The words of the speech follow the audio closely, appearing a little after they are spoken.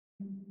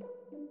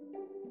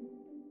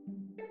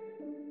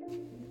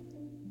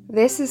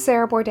This is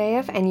Sarah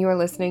Bordeev, and you are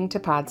listening to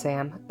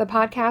PodSam, the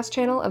podcast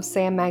channel of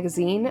Sam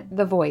Magazine,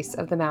 the voice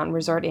of the mountain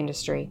resort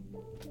industry.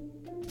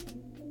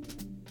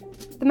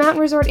 The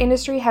mountain resort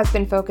industry has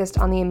been focused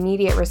on the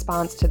immediate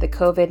response to the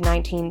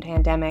COVID-19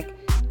 pandemic,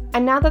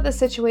 and now that the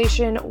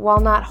situation, while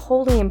not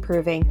wholly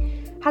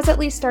improving, has at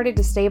least started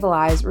to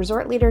stabilize,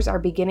 resort leaders are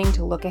beginning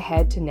to look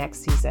ahead to next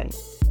season.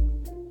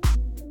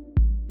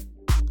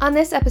 On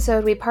this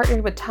episode, we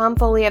partnered with Tom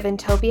Foley of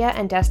Intopia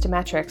and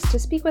Destimetrics to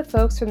speak with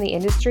folks from the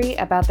industry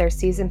about their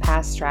season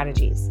pass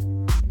strategies.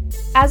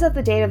 As of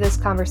the date of this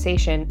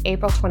conversation,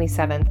 April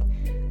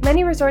 27th,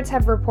 many resorts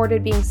have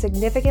reported being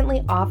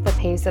significantly off the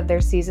pace of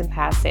their season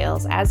pass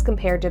sales as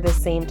compared to the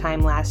same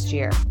time last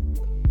year.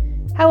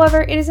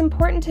 However, it is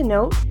important to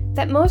note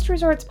that most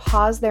resorts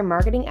paused their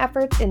marketing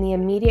efforts in the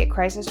immediate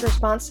crisis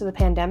response to the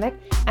pandemic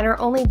and are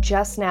only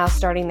just now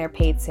starting their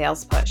paid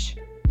sales push.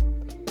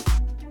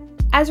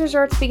 As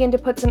resorts begin to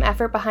put some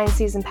effort behind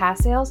season pass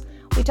sales,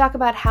 we talk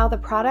about how the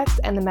products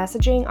and the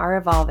messaging are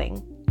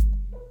evolving.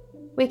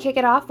 We kick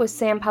it off with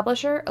SAM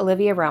publisher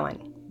Olivia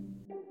Rowan.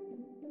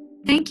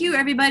 Thank you,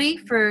 everybody,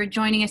 for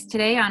joining us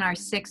today on our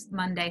 6th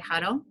Monday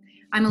Huddle.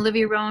 I'm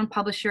Olivia Rowan,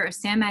 publisher of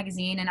SAM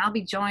Magazine, and I'll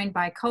be joined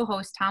by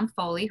co-host Tom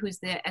Foley, who's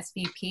the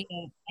SVP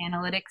of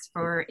Analytics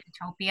for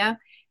Intopia,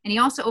 and he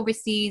also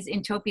oversees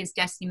Intopia's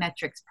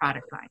Destimetrics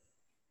product line.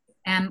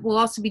 And we'll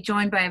also be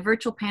joined by a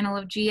virtual panel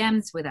of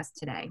GMs with us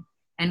today,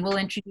 and we'll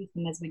introduce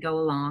them as we go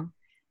along.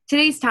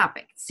 Today's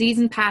topic,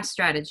 season pass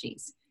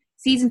strategies.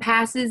 Season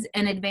passes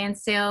and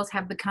advanced sales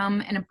have become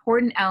an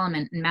important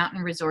element in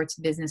mountain resorts'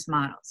 business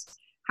models.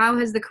 How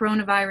has the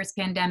coronavirus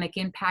pandemic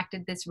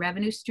impacted this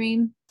revenue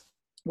stream?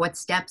 What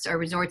steps are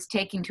resorts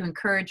taking to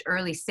encourage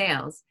early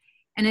sales?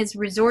 And as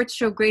resorts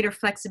show greater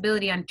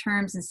flexibility on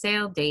terms and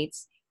sale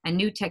dates, and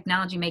new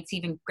technology makes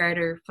even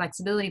greater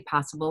flexibility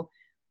possible,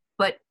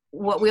 but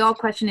what we all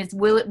question is,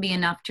 will it be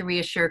enough to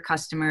reassure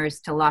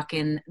customers to lock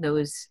in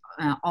those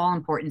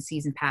all-important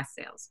season pass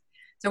sales?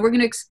 So we're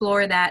going to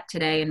explore that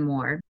today and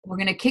more. We're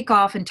going to kick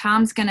off, and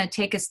Tom's going to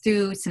take us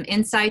through some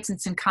insights and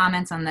some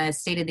comments on the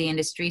state of the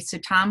industry. So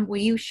Tom, will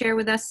you share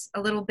with us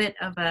a little bit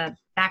of a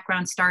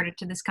background starter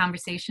to this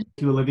conversation?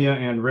 Thank you, Olivia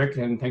and Rick,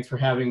 and thanks for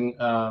having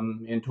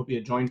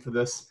Intopia join for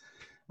this.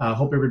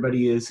 Hope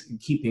everybody is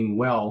keeping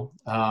well.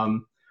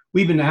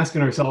 We've been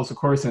asking ourselves, of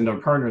course, and our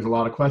partners a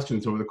lot of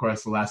questions over the course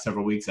of the last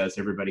several weeks, as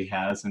everybody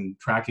has, and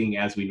tracking,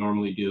 as we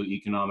normally do,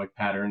 economic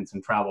patterns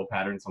and travel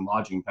patterns and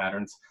lodging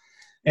patterns.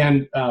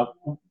 And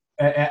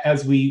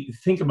as we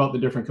think about the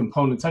different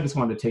components, I just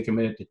wanted to take a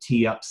minute to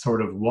tee up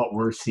sort of what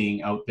we're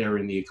seeing out there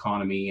in the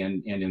economy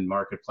and in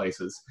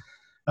marketplaces.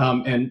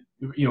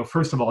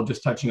 First of all,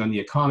 just touching on the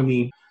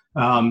economy,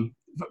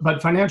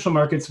 but financial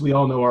markets, we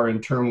all know, are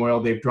in turmoil.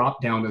 They've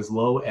dropped down as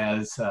low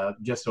as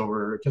just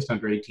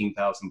under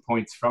 18,000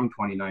 points from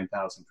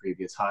 29,000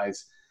 previous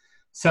highs,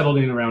 settled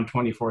in around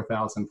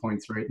 24,000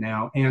 points right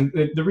now. And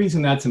the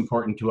reason that's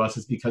important to us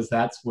is because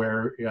that's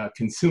where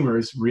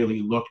consumers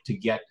really look to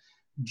get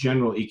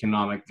general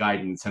economic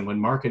guidance. And when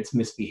markets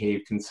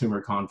misbehave,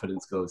 consumer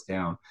confidence goes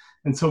down.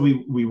 And so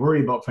we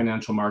worry about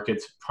financial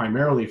markets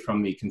primarily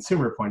from the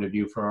consumer point of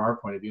view, from our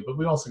point of view, but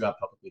we also got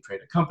publicly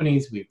traded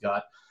companies. We've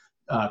got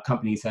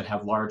companies that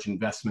have large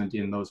investment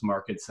in those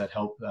markets that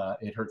help,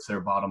 it hurts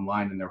their bottom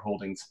line and their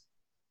holdings.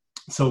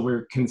 So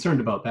we're concerned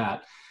about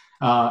that.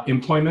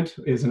 Employment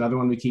is another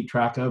one we keep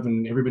track of,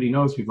 and everybody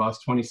knows we've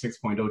lost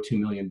 26.02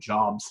 million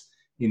jobs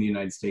in the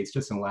United States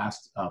just in the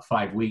last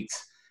 5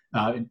 weeks.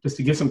 Just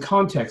to give some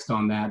context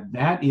on that,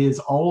 that is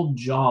all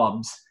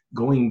jobs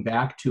going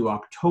back to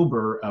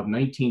October of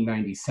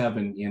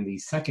 1997, in the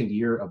second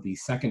year of the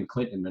second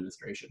Clinton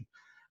administration,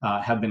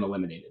 have been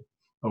eliminated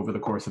over the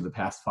course of the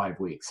past 5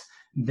 weeks.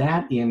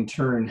 That in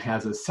turn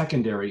has a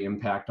secondary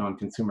impact on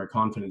consumer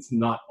confidence,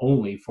 not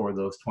only for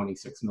those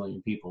 26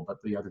 million people,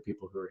 but the other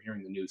people who are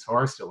hearing the news who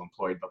are still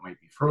employed but might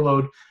be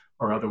furloughed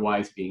or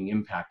otherwise being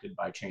impacted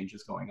by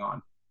changes going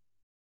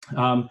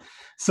on.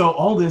 So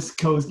all this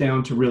goes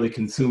down to really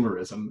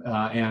consumerism,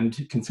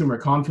 and consumer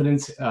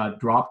confidence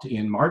dropped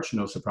in March.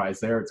 No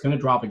surprise there. It's going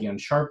to drop again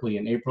sharply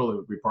in April.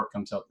 A report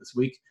comes out this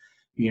week.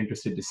 Be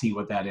interested to see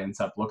what that ends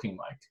up looking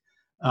like.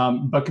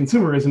 But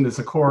consumerism is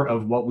the core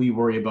of what we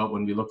worry about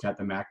when we look at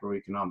the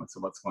macroeconomics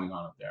of what's going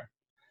on out there.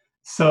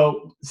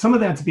 So some of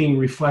that's being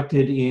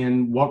reflected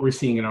in what we're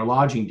seeing in our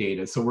lodging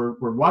data. So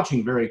we're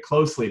watching very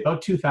closely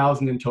about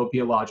 2,000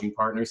 Intopia lodging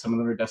partners. Some of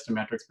them are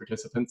Destimetrics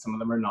participants, some of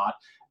them are not,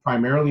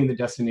 primarily in the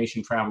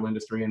destination travel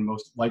industry and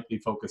most likely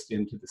focused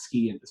into the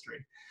ski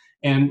industry.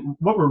 And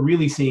what we're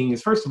really seeing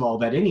is, first of all,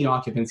 that any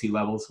occupancy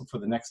levels for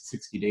the next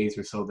 60 days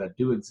or so that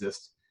do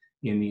exist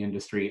in the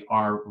industry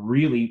are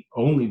really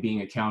only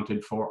being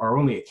accounting for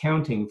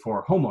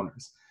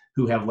homeowners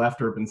who have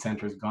left urban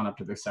centers, gone up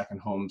to their second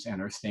homes,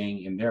 and are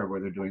staying in there where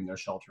they're doing their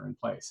shelter in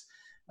place.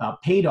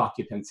 Paid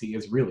occupancy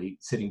is really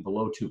sitting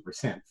below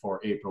 2%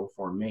 for April,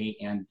 for May,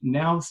 and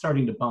now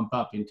starting to bump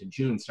up into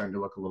June, starting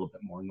to look a little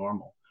bit more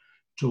normal.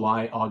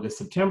 July, August,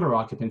 September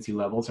occupancy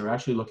levels are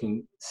actually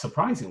looking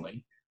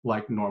surprisingly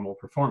like normal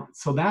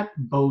performance. So that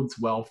bodes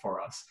well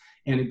for us.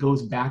 And it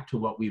goes back to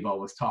what we've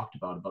always talked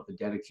about the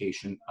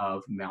dedication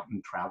of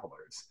mountain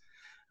travelers.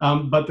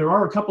 But there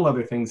are a couple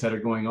other things that are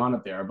going on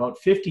up there. About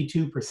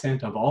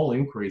 52% of all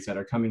inquiries that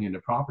are coming into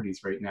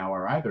properties right now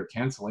are either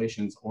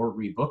cancellations or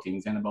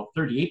rebookings, and about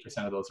 38%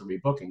 of those are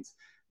rebookings,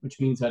 which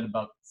means that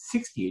about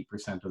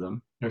 68% of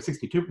them, or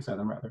 62% of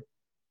them rather,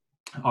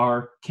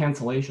 are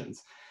cancellations.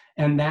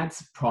 And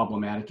that's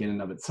problematic in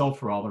and of itself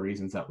for all the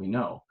reasons that we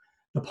know.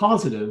 The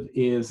positive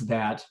is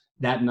that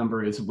that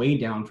number is way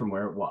down from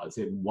where it was.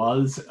 It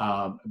was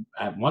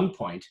at one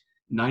point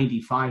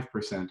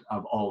 95%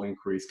 of all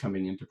inquiries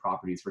coming into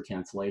properties for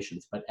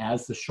cancellations. But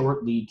as the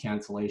short lead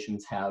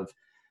cancellations have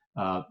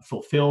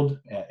fulfilled,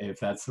 if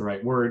that's the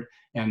right word,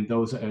 and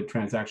those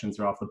transactions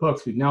are off the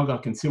books, we've now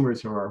got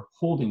consumers who are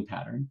holding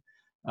pattern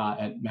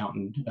at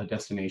mountain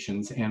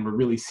destinations, and we're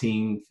really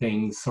seeing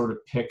things sort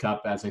of pick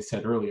up, as I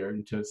said earlier,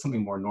 into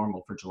something more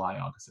normal for July,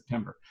 August,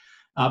 September.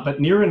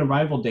 But near and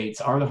arrival dates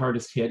are the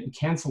hardest hit.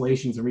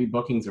 Cancellations and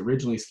rebookings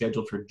originally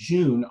scheduled for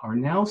June are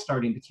now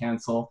starting to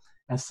cancel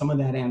as some of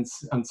that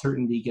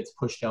uncertainty gets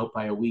pushed out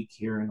by a week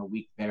here and a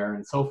week there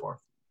and so forth.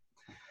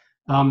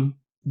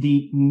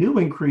 The new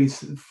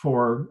increase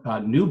for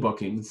new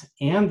bookings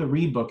and the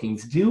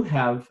rebookings do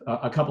have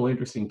a couple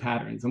interesting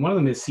patterns, and one of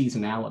them is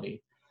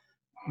seasonality.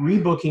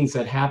 Rebookings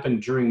that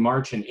happened during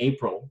March and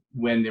April,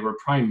 when there were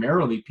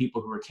primarily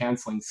people who were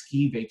canceling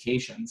ski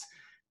vacations,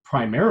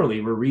 primarily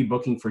were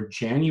rebooking for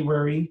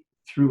January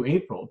through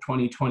April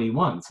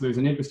 2021. So there's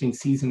an interesting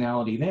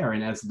seasonality there.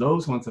 And as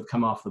those ones have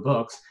come off the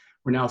books,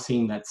 we're now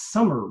seeing that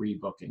summer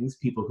rebookings,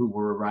 people who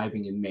were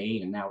arriving in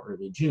May and now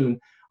early June,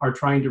 are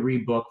trying to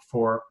rebook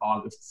for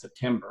August,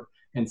 September,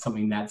 and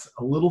something that's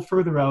a little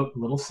further out, a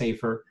little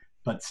safer,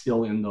 but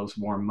still in those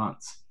warm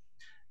months.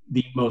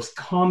 The most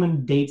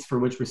common dates for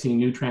which we're seeing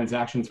new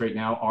transactions right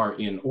now are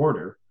in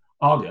order: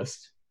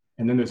 August,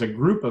 and then there's a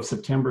group of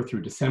September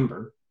through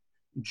December,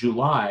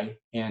 July,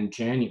 and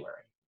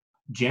January.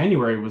 July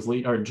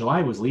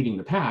was leading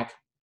the pack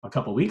a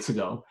couple weeks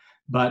ago,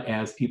 but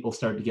as people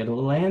start to get a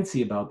little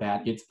antsy about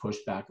that, it's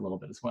pushed back a little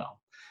bit as well.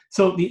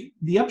 So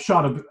the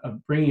upshot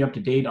of bringing you up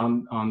to date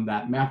on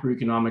that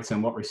macroeconomics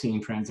and what we're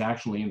seeing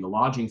transactionally in the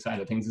lodging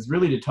side of things is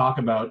really to talk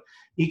about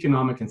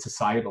economic and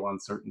societal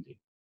uncertainty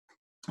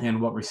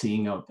and what we're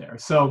seeing out there.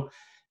 So,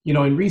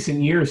 in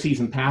recent years,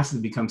 season passes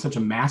have become such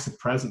a massive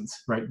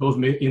presence, right,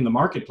 both in the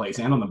marketplace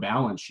and on the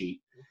balance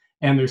sheet.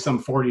 And there's some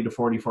 40 to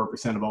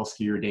 44% of all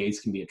skier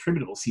days can be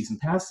attributable season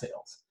pass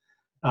sales.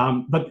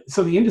 But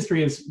so the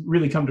industry has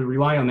really come to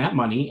rely on that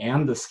money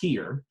and the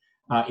skier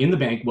in the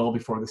bank well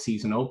before the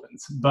season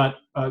opens. But,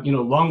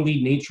 long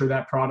lead nature of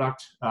that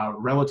product,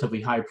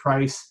 relatively high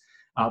price,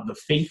 the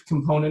faith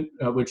component,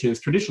 which is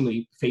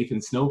traditionally faith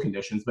in snow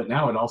conditions, but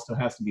now it also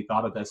has to be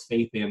thought of as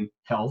faith in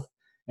health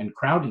and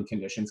crowding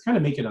conditions, kind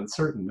of make it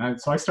uncertain.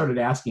 So I started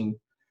asking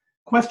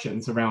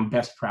questions around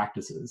best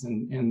practices,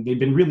 and they've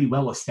been really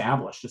well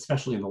established,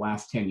 especially in the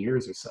last 10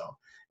 years or so,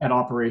 at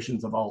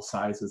operations of all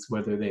sizes,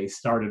 whether they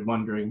started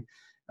wondering,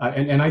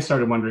 and I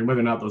started wondering whether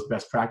or not those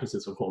best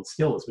practices would hold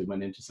still as we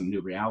went into some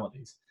new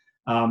realities.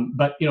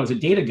 But as a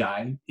data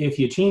guy, if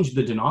you change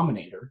the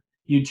denominator,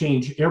 you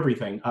change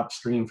everything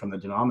upstream from the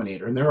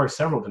denominator. And there are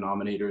several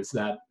denominators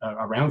that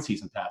around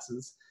season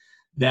passes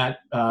that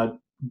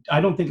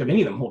I don't think of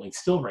any of them holding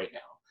still right now.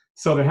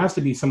 So there has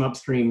to be some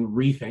upstream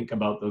rethink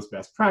about those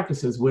best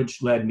practices,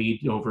 which led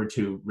me over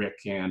to Rick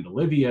and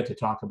Olivia to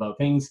talk about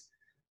things.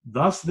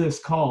 Thus this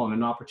call and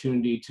an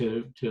opportunity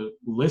to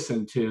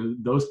listen to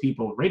those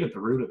people right at the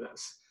root of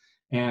this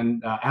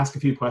and ask a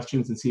few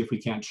questions and see if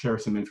we can't share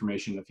some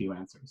information and a few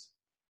answers.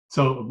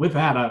 So with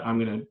that, I'm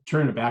going to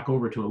turn it back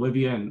over to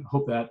Olivia and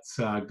hope that's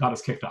got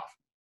us kicked off.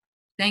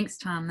 Thanks,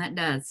 Tom. That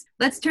does.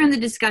 Let's turn the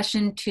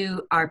discussion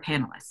to our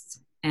panelists.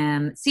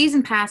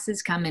 Season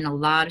passes come in a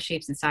lot of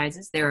shapes and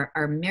sizes. There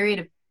are a myriad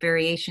of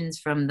variations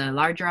from the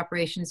larger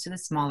operations to the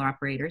smaller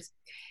operators.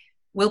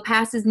 Will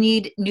passes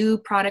need new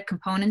product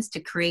components to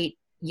create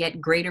yet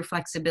greater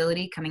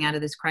flexibility coming out of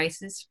this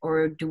crisis,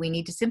 or do we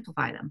need to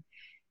simplify them?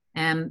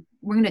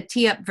 We're going to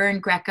tee up Vern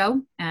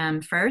Greco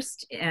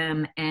first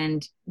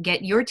and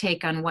get your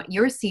take on what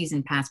your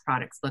season pass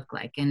products look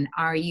like, and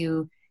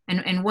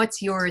and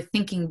what's your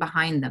thinking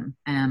behind them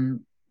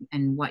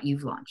and what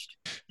you've launched.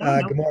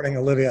 Good morning,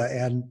 Olivia.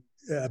 And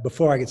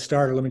before I get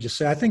started, let me just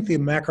say, I think the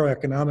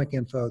macroeconomic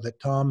info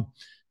that Tom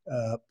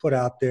put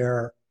out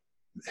there,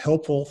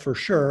 helpful for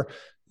sure.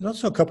 There's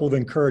also a couple of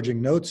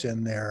encouraging notes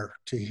in there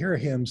to hear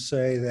him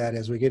say that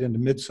as we get into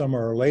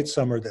midsummer or late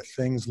summer, that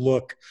things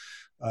look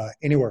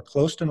anywhere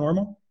close to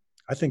normal.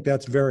 I think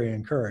that's very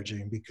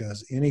encouraging,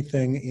 because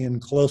anything in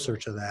closer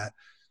to that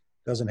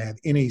doesn't have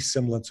any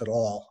semblance at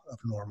all of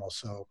normal.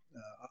 So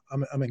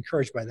I'm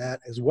encouraged by that,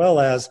 as well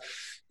as,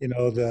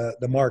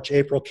 the March,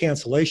 April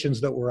cancellations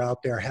that were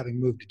out there having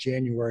moved to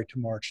January to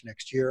March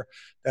next year.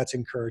 That's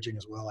encouraging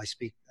as well. I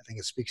think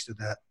it speaks to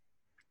that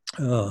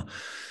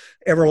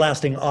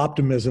everlasting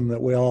optimism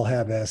that we all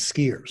have as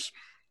skiers.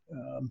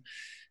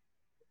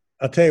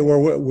 I'll tell you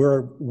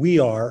where we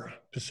are,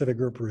 Pacific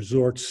Group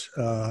Resorts,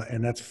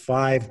 and that's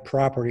 5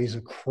 properties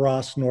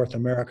across North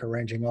America,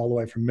 ranging all the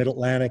way from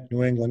Mid-Atlantic,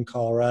 New England,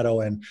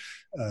 Colorado, and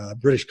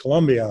British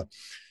Columbia.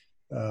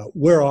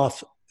 We're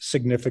off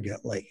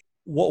significantly.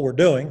 What we're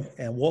doing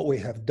and what we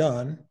have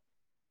done,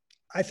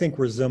 I think,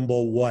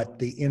 resemble what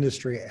the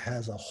industry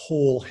as a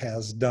whole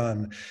has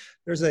done.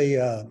 There's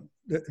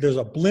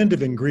a blend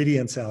of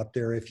ingredients out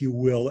there, if you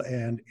will,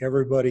 and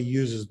everybody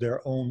uses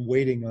their own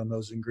weighting on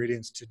those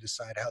ingredients to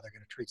decide how they're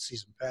going to treat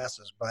season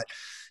passes. But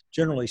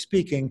generally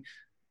speaking,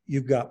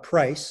 you've got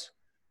price,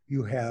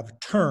 you have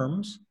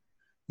terms,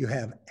 you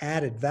have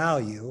added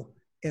value,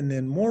 and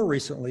then more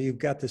recently, you've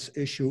got this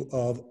issue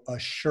of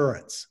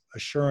assurance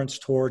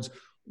towards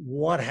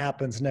what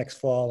happens next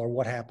fall or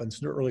what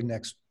happens early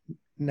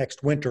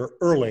next winter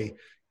early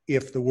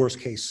if the worst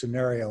case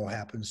scenario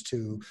happens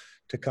to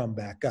come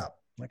back up.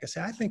 Like I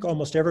say, I think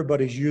almost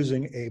everybody's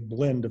using a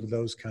blend of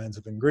those kinds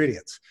of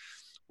ingredients.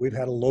 We've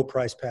had a low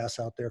price pass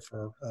out there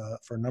for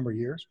a number of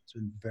years. It's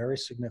been very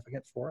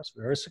significant for us,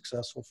 very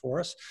successful for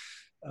us.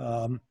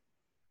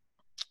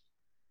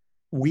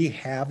 We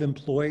have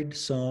employed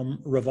some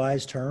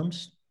revised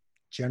terms,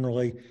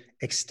 generally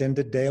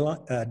extended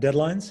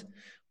deadlines.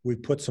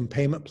 We've put some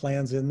payment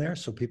plans in there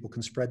so people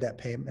can spread that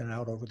payment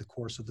out over the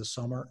course of the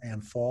summer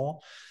and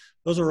fall.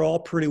 Those are all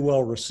pretty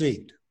well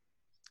received.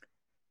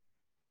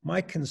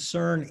 My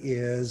concern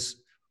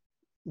is,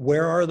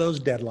 where are those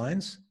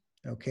deadlines?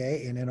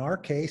 Okay, and in our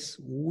case,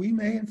 we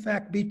may in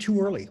fact be too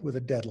early with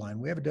a deadline.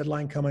 We have a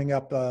deadline coming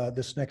up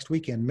this next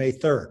weekend, May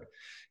 3rd.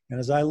 And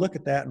as I look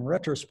at that in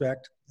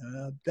retrospect,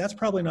 that's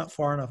probably not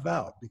far enough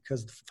out,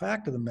 because the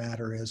fact of the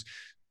matter is,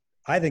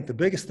 I think the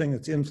biggest thing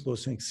that's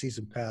influencing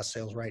season pass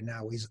sales right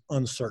now is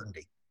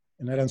uncertainty.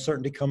 And that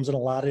uncertainty comes in a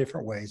lot of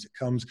different ways. It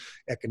comes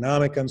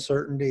economic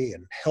uncertainty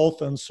and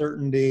health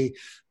uncertainty,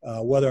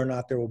 whether or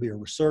not there will be a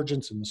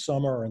resurgence in the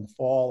summer or in the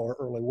fall or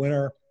early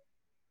winter.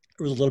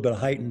 There was a little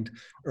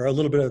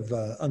bit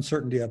of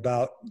uncertainty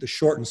about the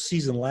shortened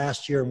season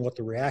last year and what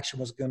the reaction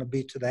was going to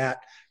be to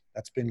that.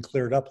 That's been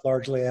cleared up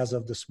largely as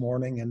of this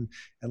morning and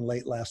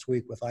late last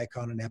week, with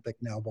Icon and Epic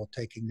now both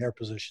taking their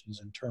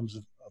positions in terms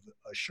of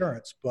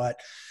assurance. But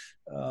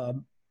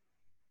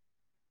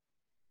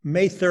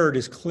May 3rd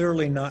is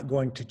clearly not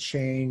going to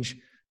change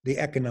the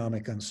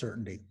economic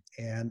uncertainty,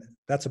 and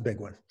that's a big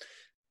one.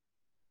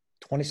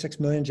 26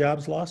 million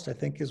jobs lost, I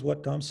think, is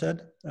what Tom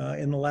said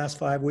in the last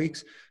 5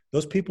 weeks.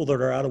 Those people that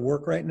are out of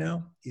work right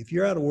now, if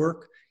you're out of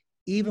work,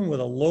 even with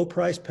a low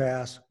price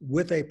pass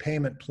with a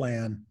payment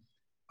plan,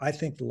 I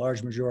think the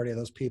large majority of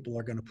those people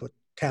are going to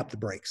tap the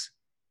brakes.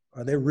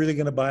 Are they really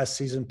going to buy a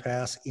season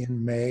pass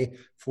in May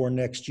for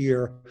next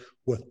year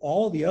with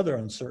all the other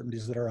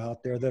uncertainties that are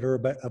out there that are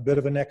a bit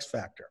of an X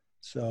factor?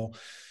 So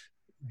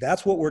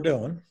that's what we're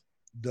doing.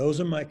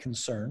 Those are my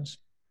concerns.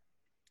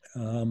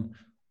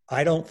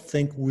 I don't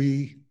think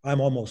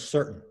I'm almost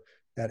certain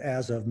that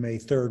as of May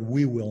 3rd,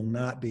 we will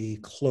not be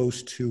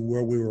close to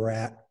where we were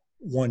at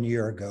 1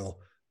 year ago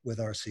with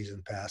our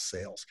season pass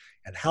sales.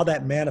 And how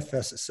that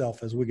manifests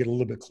itself as we get a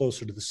little bit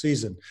closer to the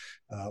season.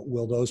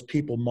 Will those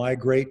people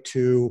migrate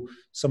to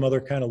some other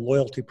kind of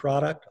loyalty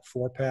product, a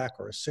 4-pack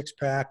or a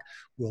 6-pack?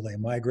 Will they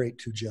migrate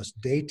to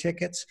just day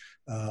tickets?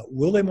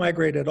 Will they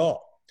migrate at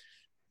all?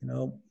 You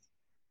know,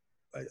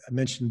 I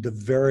mentioned the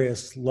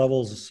various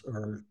levels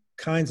or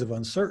kinds of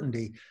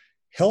uncertainty.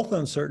 Health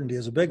uncertainty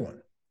is a big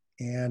one.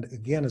 And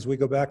again, as we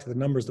go back to the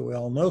numbers that we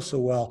all know so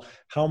well,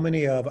 how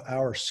many of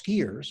our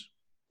skiers,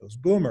 those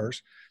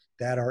boomers,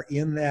 that are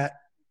in that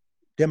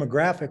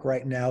demographic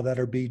right now that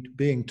are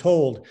being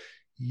told,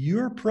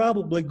 you're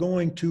probably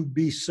going to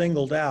be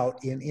singled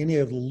out in any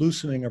of the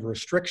loosening of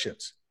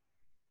restrictions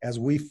as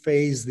we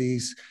phase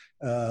these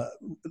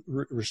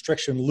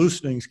restriction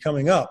loosenings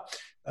coming up.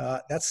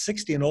 That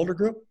 60 and older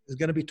group is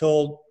going to be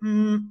told,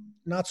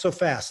 not so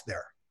fast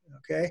there,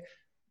 okay?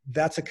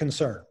 That's a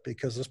concern,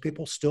 because those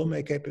people still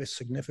make up a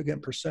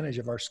significant percentage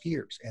of our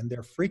skiers, and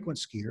they're frequent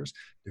skiers.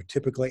 They're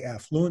typically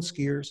affluent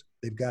skiers.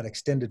 They've got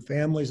extended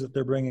families that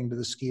they're bringing to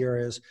the ski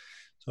areas.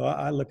 So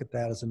I look at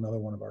that as another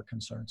one of our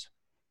concerns.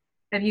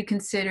 Have you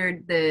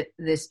considered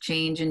this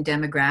change in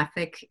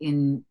demographic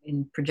in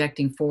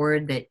projecting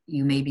forward, that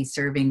you may be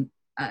serving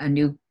a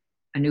new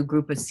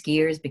group of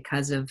skiers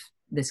because of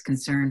this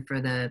concern for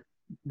the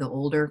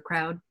older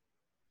crowd?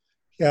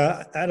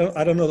 Yeah, I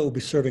don't know that we'll be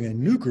serving a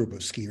new group of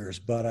skiers,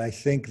 but I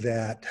think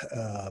that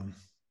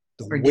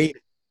the weight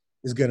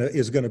is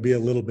going to be a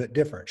little bit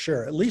different.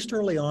 Sure, at least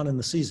early on in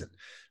the season.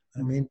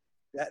 I mean,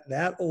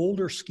 that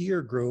older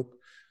skier group,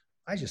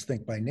 I just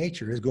think by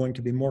nature is going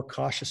to be more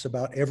cautious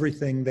about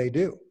everything they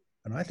do.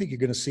 And I think you're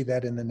going to see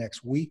that in the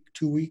next week,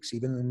 2 weeks,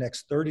 even in the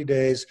next 30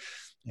 days.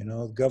 You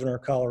know, the governor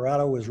of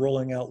Colorado is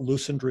rolling out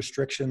loosened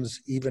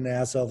restrictions even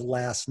as of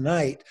last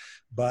night,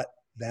 but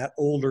that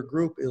older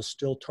group is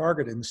still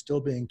targeted and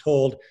still being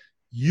told,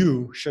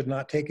 you should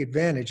not take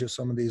advantage of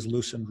some of these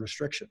loosened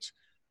restrictions.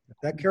 If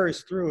that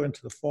carries through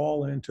into the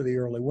fall and into the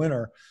early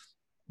winter,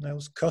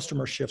 those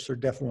customer shifts are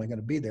definitely going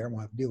to be there, and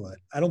we'll have to deal with it.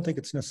 I don't think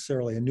it's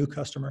necessarily a new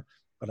customer.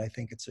 but I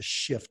think it's a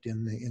shift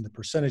in the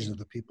percentage of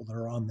the people that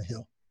are on the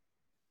Hill.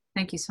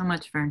 Thank you so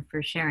much, Vern,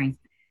 for sharing.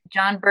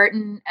 John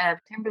Burton of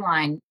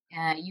Timberline,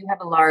 you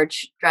have a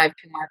large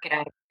drive-to market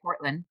out of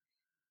Portland.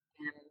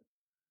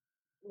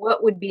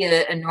 What would be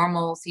a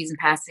normal season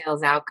pass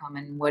sales outcome,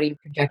 and what are you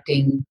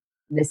projecting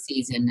this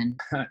season? And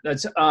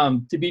that's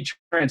to be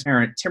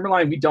transparent,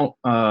 Timberline, we don't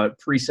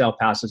pre-sale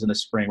passes in the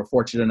spring. We're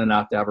fortunate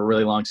enough to have a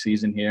really long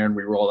season here, and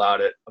we roll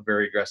out a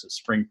very aggressive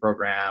spring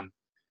program,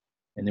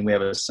 and then we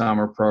have a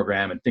summer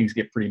program, and things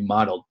get pretty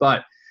muddled.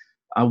 But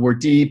we're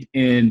deep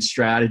in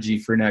strategy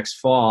for next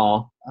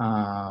fall.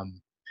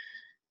 And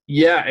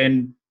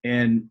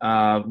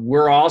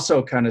we're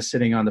also kind of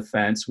sitting on the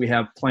fence. We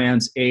have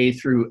plans A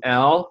through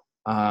L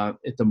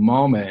at the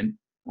moment.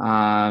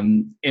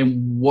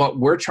 And what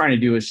we're trying to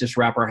do is just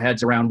wrap our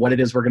heads around what it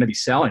is we're going to be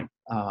selling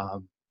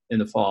in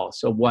the fall.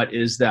 So what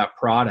is that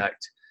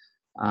product?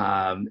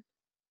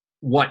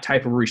 What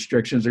type of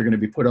restrictions are going to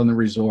be put on the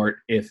resort,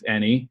 if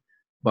any,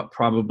 but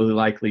probably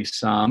likely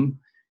some.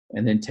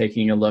 And then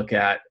taking a look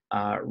at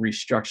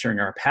restructuring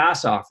our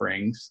pass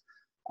offerings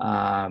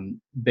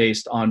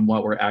based on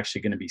what we're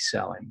actually going to be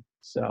selling.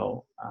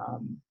 So,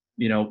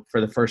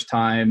 for the first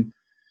time,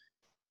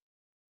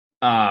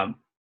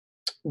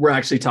 we're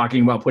actually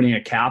talking about putting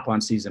a cap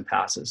on season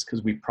passes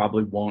because we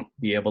probably won't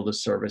be able to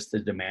service the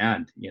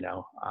demand.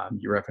 You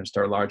referenced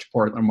our large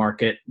Portland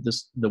market.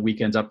 The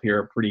weekends up here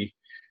are pretty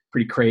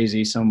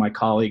crazy. Some of my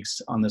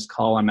colleagues on this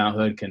call on Mount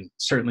Hood can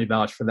certainly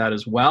vouch for that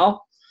as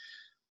well.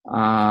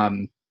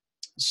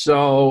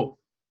 So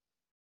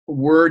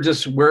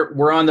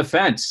we're on the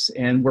fence,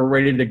 and we're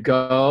ready to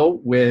go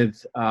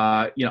with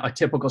a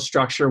typical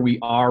structure. We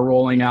are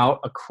rolling out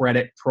a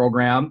credit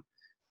program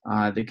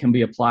that can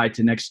be applied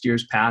to next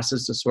year's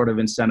passes to sort of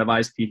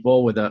incentivize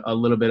people with a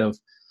little bit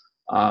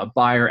of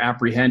buyer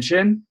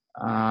apprehension.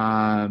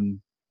 But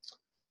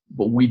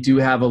we do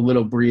have a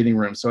little breathing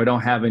room, so I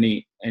don't have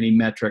any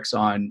metrics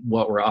on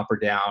what we're up or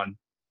down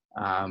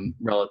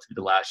relative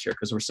to last year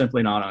because we're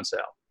simply not on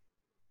sale.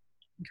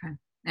 Okay.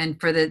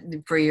 And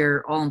for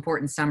your all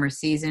important summer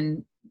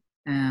season,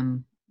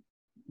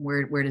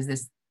 where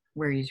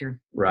is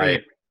your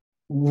right?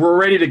 We're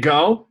ready to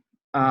go,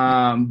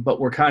 but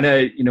we're kind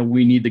of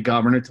we need the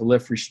governor to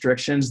lift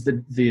restrictions.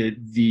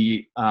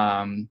 The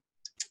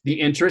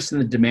interest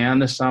and the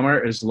demand this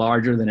summer is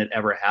larger than it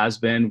ever has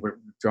been. We're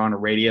drawing a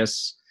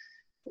radius.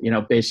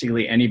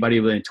 Basically anybody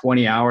within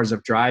 20 hours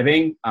of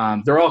driving,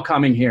 they're all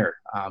coming here.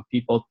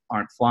 People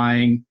aren't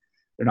flying.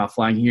 They're not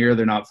flying here.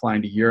 They're not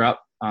flying to Europe.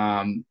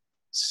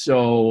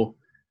 So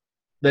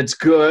that's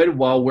good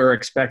while we're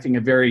expecting a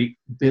very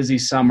busy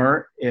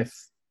summer if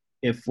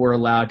we're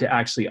allowed to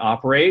actually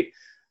operate.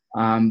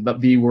 But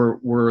B,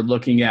 we're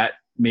looking at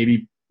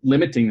maybe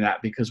limiting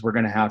that because we're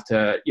going to have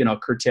to,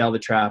 curtail the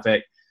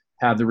traffic,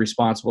 have the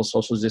responsible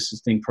social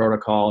distancing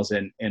protocols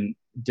and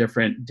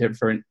different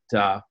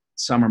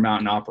summer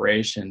mountain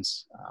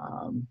operations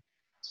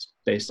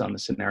based on the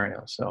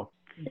scenario. So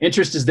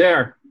interest is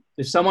there.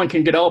 If someone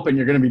can get open,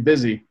 you're going to be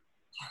busy.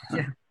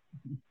 Yeah.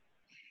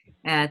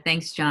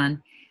 Thanks,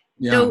 John.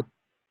 Yeah. So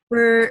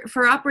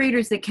for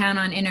operators that count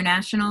on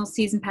international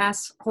season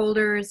pass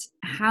holders,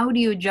 how do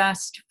you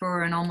adjust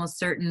for an almost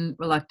certain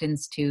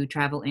reluctance to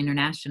travel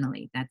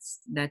internationally?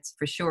 That's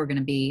for sure going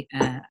to be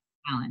a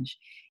challenge.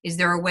 Is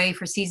there a way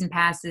for season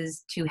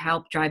passes to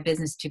help drive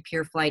business to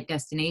pure flight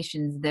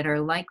destinations that are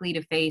likely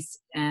to face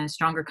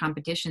stronger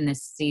competition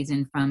this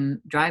season from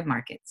drive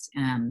markets?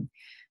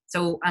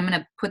 So I'm going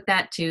to put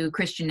that to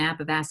Christian Knapp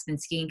of Aspen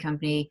Skiing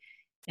Company.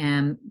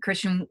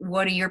 Christian,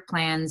 what are your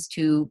plans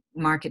to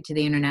market to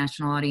the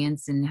international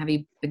audience, and have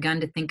you begun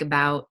to think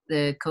about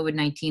the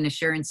COVID-19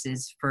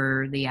 assurances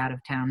for the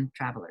out-of-town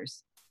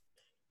travelers?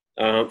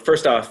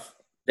 First off,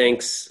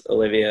 thanks,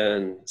 Olivia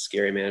and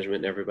Scary Management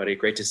and everybody.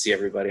 Great to see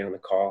everybody on the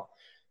call.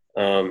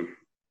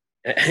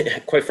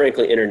 Quite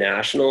frankly,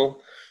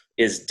 international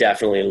is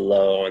definitely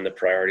low on the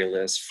priority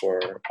list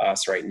for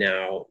us right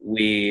now.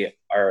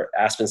 Our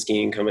Aspen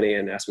Skiing Company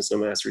and Aspen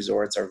Snowmass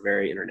Resorts are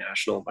very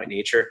international by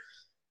nature.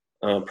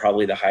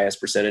 Probably the highest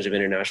percentage of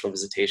international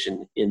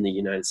visitation in the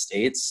United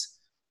States.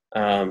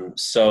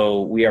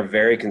 So we are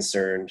very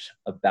concerned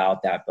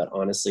about that, but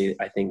honestly,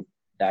 I think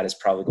that is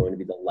probably going to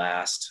be the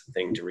last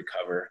thing to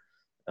recover.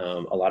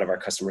 A lot of our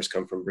customers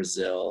come from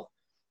Brazil,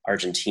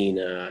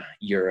 Argentina,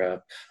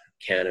 Europe,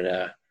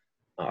 Canada,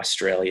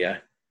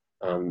 Australia.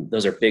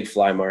 Those are big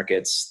fly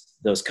markets.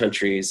 Those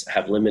countries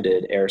have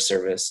limited air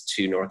service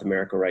to North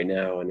America right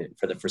now, and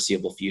for the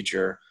foreseeable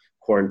future,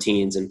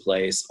 quarantines in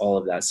place, all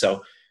of that.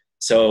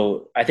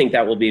 So I think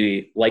that will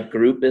be like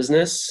group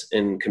business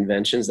and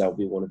conventions. That will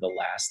be one of the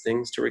last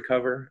things to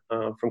recover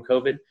from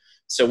COVID.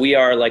 So we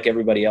are, like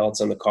everybody else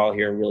on the call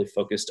here, really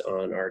focused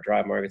on our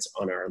drive markets,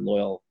 on our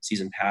loyal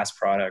season pass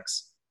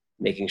products,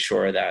 making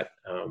sure that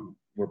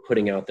we're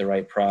putting out the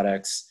right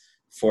products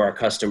for our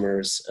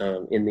customers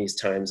in these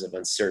times of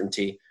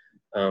uncertainty.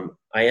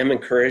 I am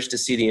encouraged to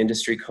see the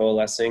industry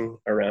coalescing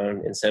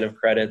around incentive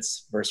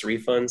credits versus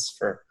refunds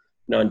for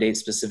non-date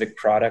specific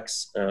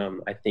products.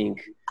 I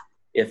think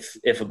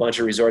if a bunch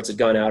of resorts had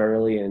gone out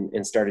early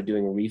and started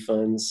doing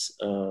refunds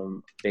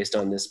based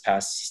on this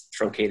past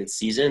truncated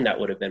season, that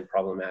would have been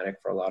problematic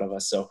for a lot of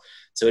us. So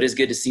it is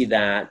good to see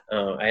that.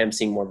 I am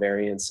seeing more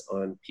variance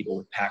on people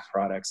with pack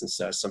products and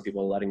such. Some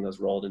people are letting those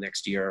roll to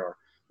next year or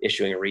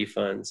issuing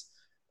refunds.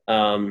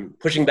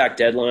 Pushing back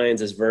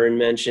deadlines, as Vern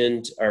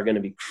mentioned, are going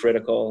to be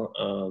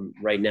critical.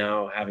 Right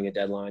now, having a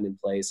deadline in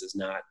place is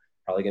not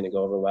probably going to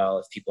go over well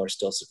if people are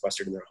still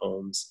sequestered in their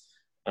homes,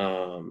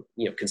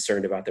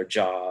 concerned about their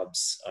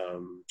jobs,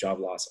 job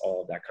loss,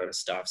 all of that kind of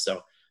stuff.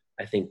 So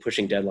I think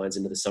pushing deadlines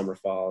into the summer,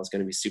 fall is going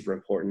to be super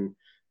important.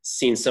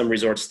 Seen some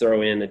resorts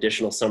throw in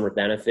additional summer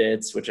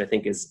benefits, which I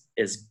think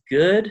is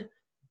good,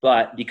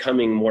 but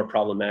becoming more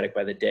problematic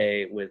by the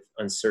day with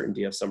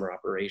uncertainty of summer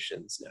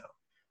operations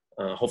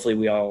now. Hopefully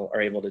we all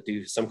are able to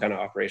do some kind of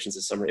operations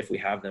this summer if we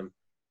have them,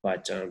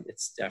 but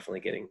it's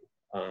definitely getting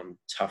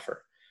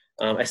tougher.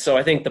 So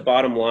I think the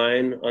bottom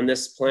line on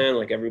this plan,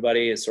 like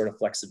everybody, is sort of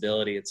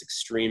flexibility. It's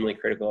extremely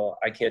critical.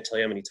 I can't tell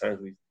you how many times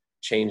we've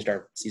changed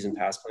our season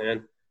pass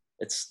plan.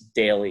 It's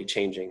daily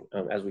changing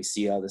as we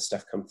see all this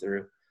stuff come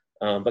through.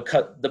 But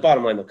the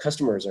bottom line, the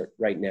customers are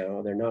right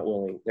now, they're not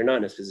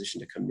in a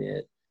position to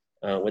commit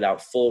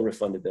without full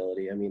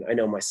refundability. I mean, I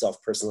know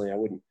myself personally, I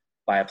wouldn't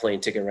buy a plane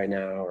ticket right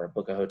now or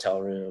book a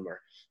hotel room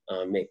or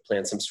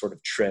plan some sort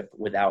of trip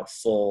without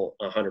full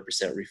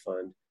 100%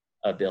 refund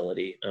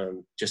ability,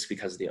 just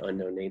because of the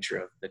unknown nature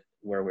of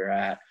where we're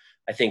at.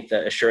 I think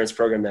the assurance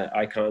program that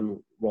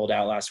Icon rolled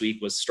out last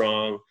week was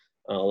strong,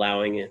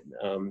 allowing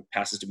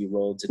passes to be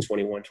rolled to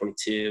 21,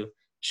 22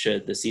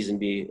 should the season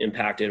be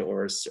impacted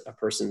or a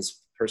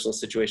person's personal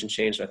situation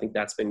changed. I think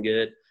that's been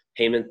good.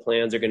 Payment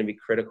plans are going to be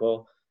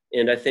critical.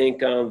 And I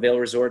think Vail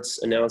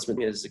Resorts'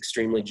 announcement is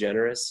extremely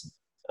generous.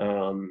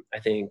 I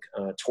think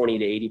 20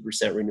 to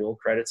 80% renewal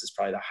credits is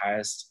probably the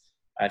highest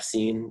I've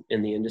seen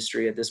in the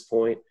industry at this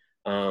point.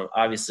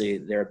 Obviously,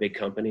 they're a big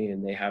company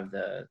and they have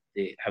the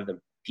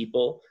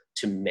people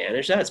to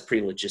manage that. It's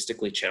pretty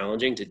logistically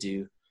challenging to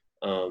do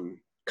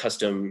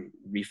custom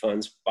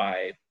refunds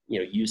by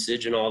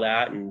usage and all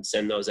that, and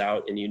send those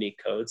out in unique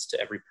codes to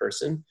every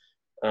person.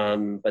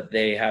 But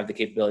they have the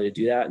capability to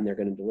do that, and they're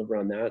going to deliver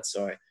on that.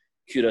 So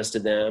kudos to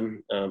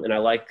them, and I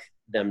like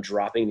them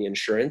dropping the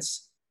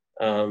insurance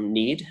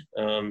need.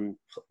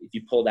 If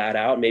you pull that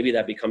out, maybe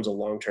that becomes a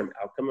long-term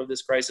outcome of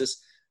this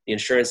crisis. The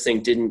insurance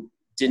thing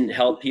didn't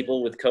help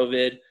people with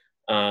COVID.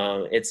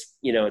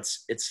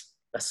 It's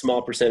a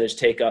small percentage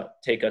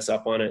take us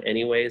up on it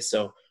anyway.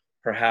 So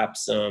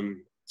perhaps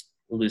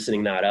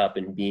loosening that up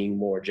and being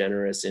more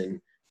generous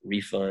in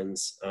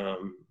refunds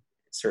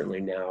certainly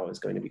now is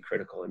going to be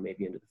critical, and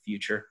maybe into the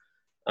future.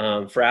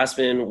 For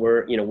Aspen,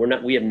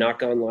 we have not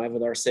gone live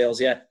with our sales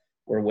yet.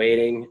 We're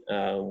waiting,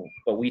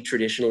 but we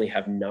traditionally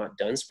have not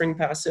done spring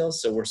pass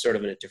sales, so we're sort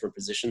of in a different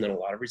position than a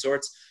lot of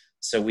resorts.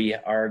 So we're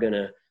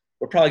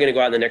probably going to go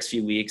out in the next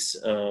few weeks,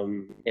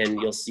 and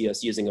you'll see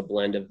us using a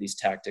blend of these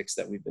tactics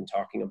that we've been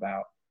talking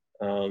about.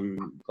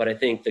 But I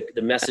think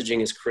the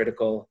messaging is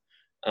critical.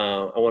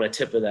 I want to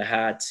tip of the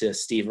hat to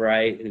Steve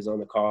Wright, who's on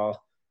the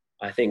call.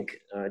 I think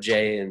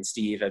Jay and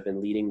Steve have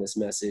been leading this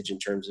message in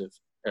terms of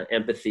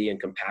empathy and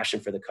compassion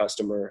for the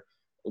customer,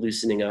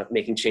 loosening up,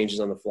 making changes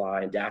on the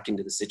fly, adapting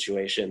to the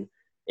situation,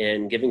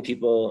 and giving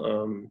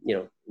people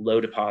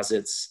low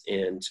deposits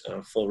and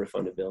full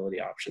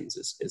refundability options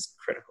is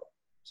critical.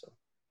 So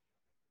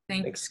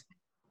thanks,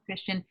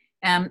 Christian.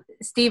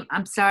 Steve,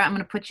 I'm sorry, I'm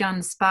going to put you on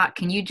the spot.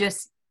 Can you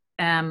just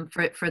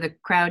for the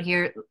crowd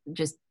here,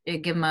 just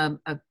give them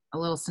a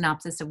little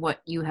synopsis of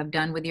what you have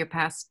done with your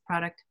pass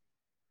product?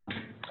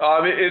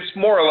 It's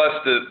more or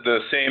less the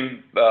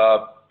same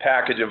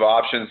package of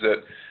options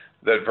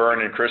that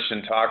Vern and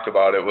Christian talked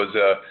about. It was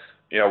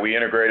we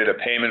integrated a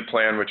payment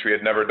plan, which we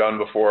had never done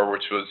before,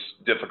 which was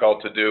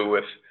difficult to do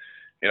with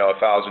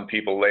 1,000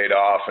 people laid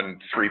off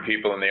and 3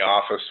 people in the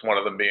office, one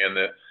of them being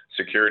the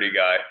security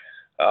guy.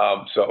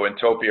 So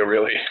Intopia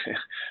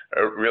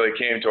really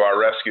came to our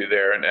rescue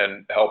there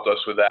and helped us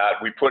with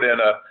that. We put in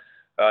a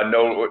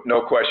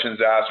no questions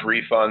asked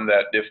refund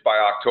that if by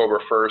October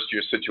 1st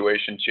your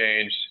situation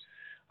changed,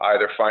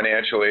 either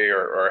financially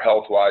or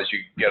health-wise, you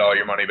get all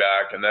your money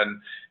back. And then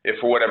if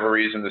for whatever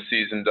reason the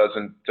season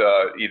doesn't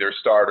either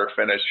start or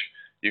finish,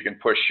 you can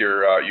push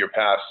your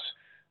pass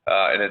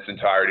in its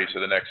entirety to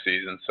the next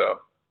season. So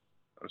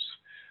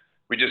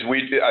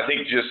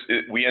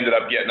we ended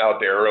up getting out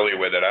there early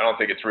with it. I don't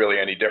think it's really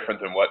any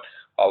different than what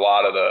a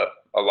lot of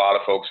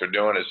folks are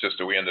doing. It's just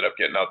that we ended up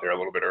getting out there a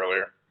little bit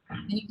earlier.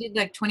 And you did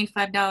like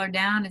 $25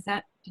 down. Did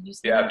you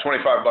say? Yeah,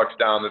 $25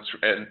 down.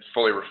 And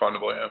fully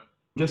refundable. Yeah.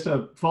 Just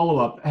a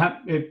follow-up.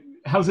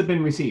 How's it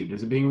been received?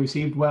 Is it being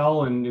received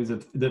well? And is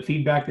it the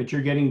feedback that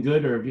you're getting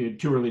good, or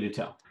too early to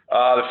tell?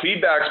 The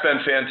feedback's been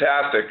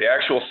fantastic. The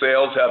actual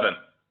sales haven't.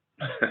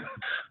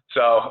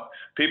 So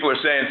people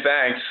are saying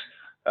thanks.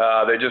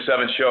 They just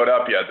haven't showed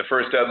up yet. The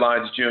first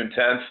deadline's June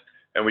 10th,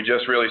 and we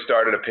just really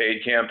started a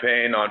paid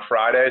campaign on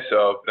Friday.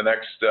 So the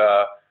next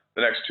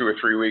 2 or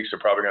 3 weeks are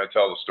probably going to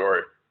tell the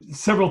story.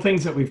 Several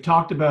things that we've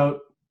talked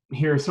about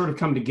here sort of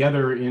come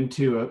together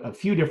into a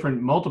few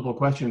different multiple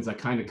questions that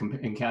kind of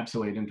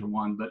encapsulate into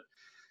one. But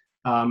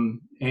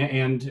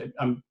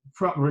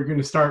we're going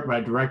to start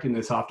by directing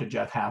this off to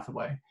Jeff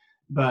Hathaway.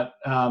 But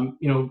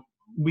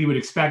we would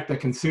expect that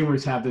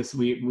consumers have this.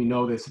 We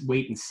know this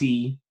wait and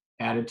see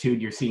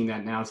attitude. You're seeing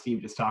that now.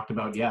 Steve just talked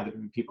about,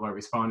 people are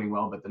responding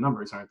well, but the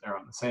numbers aren't there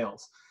on the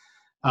sales.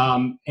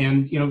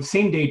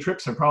 Same day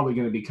trips are probably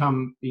going to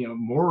become,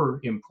 more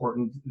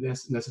important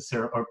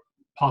necessarily, or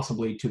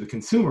possibly to the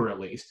consumer at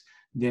least,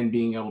 than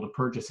being able to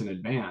purchase in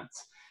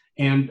advance.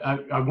 And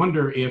I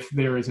wonder if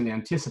there is an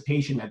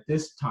anticipation at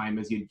this time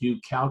as you do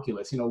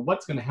calculus,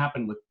 what's going to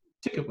happen with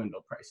ticket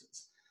window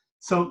prices.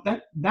 So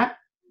that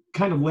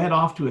kind of led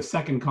off to a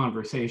second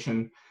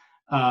conversation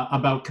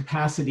about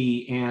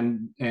capacity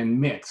and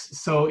mix.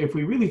 So if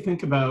we really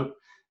think about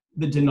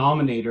the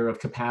denominator of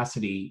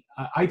capacity,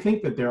 I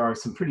think that there are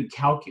some pretty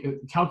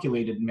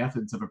calculated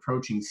methods of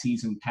approaching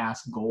season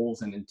pass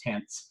goals and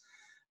intents.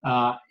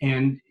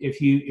 And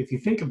if you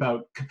think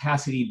about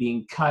capacity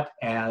being cut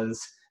as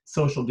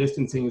social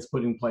distancing is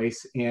put in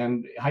place,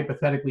 and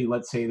hypothetically,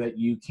 let's say that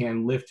you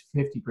can lift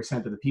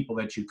 50% of the people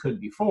that you could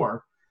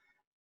before,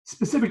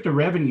 specific to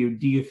revenue,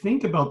 do you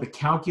think about the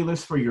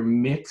calculus for your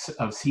mix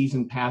of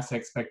season pass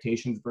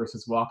expectations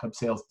versus walk-up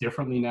sales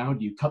differently now?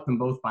 Do you cut them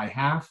both by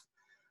half?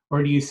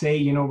 Or do you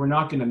say, we're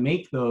not going to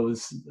make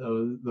those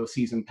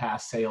season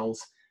pass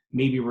sales.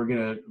 Maybe we're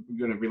going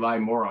to rely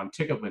more on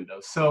ticket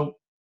windows. So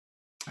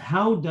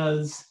how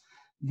does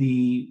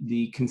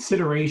the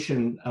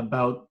consideration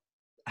about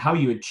how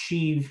you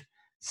achieve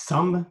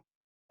some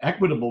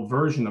equitable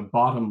version of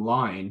bottom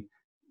line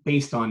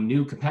based on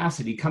new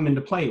capacity come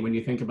into play when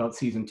you think about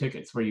season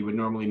tickets, where you would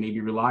normally maybe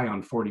rely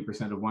on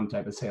 40% of one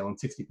type of sale and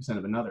 60%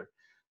 of another?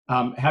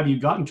 Have you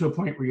gotten to a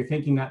point where you're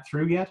thinking that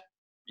through yet?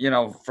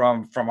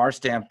 From our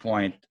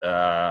standpoint,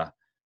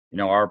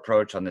 our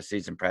approach on the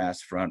season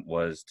pass front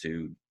was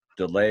to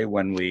delay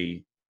when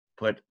we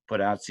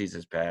put out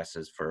season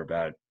passes for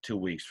about 2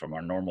 weeks from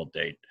our normal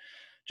date,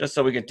 just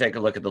so we could take a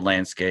look at the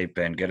landscape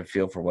and get a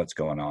feel for what's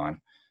going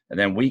on. And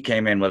then we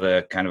came in with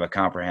a kind of a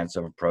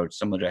comprehensive approach,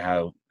 similar to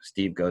how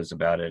Steve goes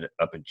about it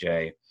up at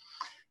Jay.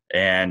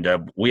 And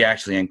we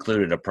actually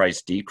included a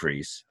price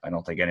decrease. I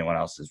don't think anyone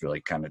else has really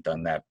kind of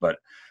done that, but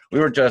we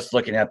were just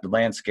looking at the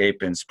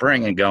landscape in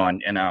spring and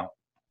going,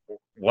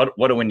 what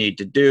do we need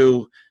to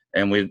do?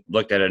 And we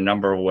looked at a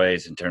number of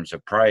ways in terms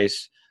of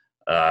price,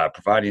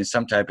 providing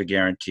some type of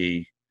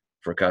guarantee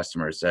for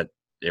customers that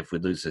if we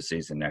lose the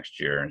season next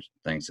year and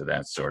things of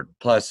that sort,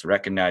 plus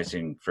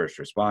recognizing first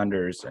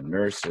responders and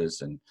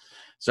nurses. And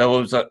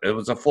so it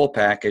was a full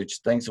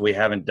package, things that we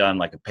haven't done,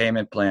 like a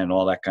payment plan,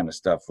 all that kind of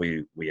stuff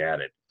we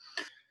added.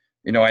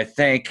 I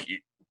think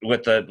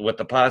with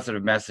the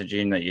positive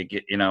messaging that you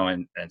get,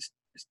 and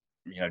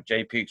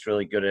Jay Peak's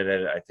really good at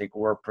it. I think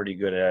we're pretty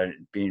good at it,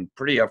 being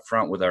pretty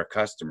upfront with our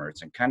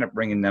customers and kind of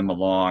bringing them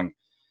along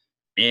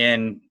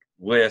in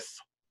with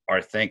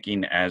our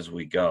thinking as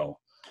we go.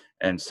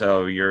 And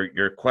so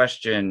your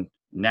question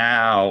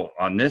now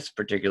on this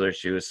particular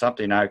issue is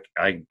something I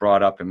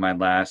brought up in my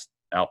last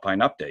Alpine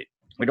update.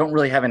 We don't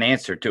really have an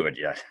answer to it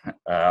yet,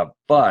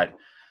 but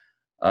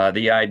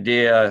the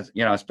idea,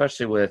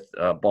 especially with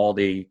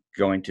Baldy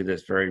going to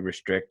this very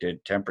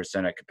restricted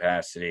 10% of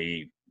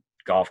capacity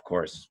golf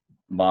course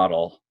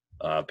model,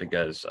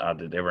 because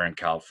they were in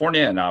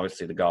California, and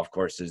obviously the golf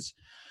courses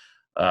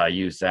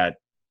use that.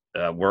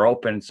 We're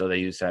open, so they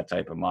use that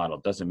type of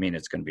model. Doesn't mean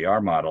it's going to be our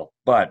model,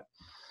 but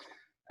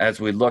as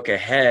we look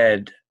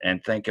ahead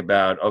and think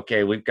about,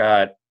 okay, we've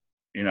got,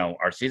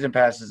 our season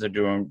passes are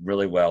doing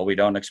really well. We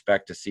don't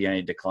expect to see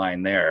any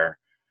decline there.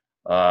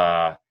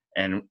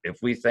 And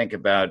if we think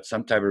about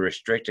some type of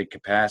restricted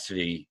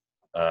capacity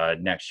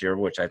next year,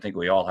 which I think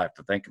we all have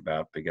to think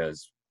about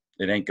because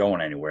it ain't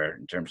going anywhere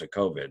in terms of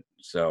COVID.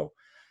 So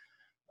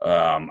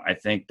I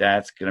think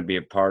that's going to be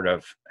a part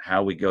of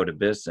how we go to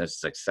business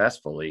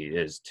successfully,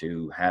 is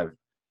to have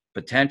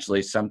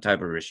potentially some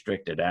type of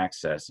restricted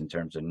access in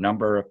terms of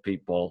number of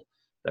people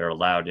that are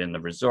allowed in the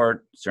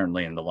resort,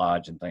 certainly in the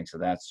lodge and things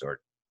of that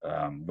sort.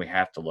 We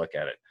have to look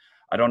at it.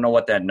 I don't know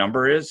what that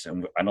number is,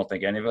 and I don't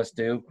think any of us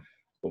do,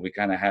 but we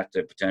kind of have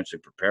to potentially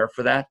prepare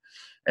for that.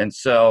 And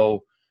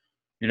so,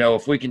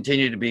 if we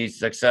continue to be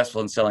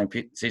successful in selling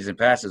season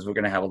passes, we're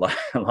going to have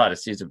a lot of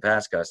season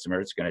pass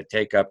customers. It's going to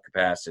take up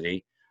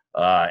capacity.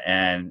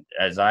 And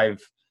as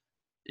I've,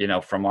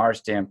 from our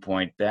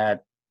standpoint,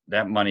 that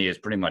money is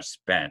pretty much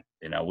spent.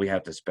 We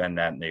have to spend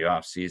that in the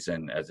off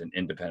season as an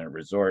independent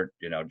resort,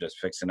 just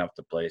fixing up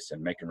the place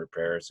and making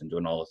repairs and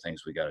doing all the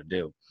things we got to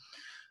do.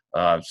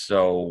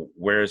 So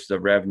where's the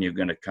revenue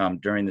going to come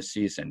during the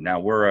season? Now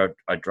we're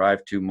a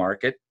drive-to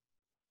market.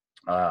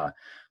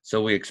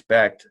 So we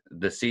expect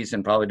the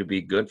season probably to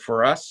be good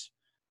for us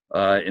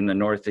in the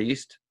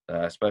Northeast,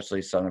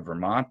 especially southern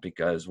Vermont,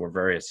 because we're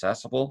very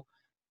accessible.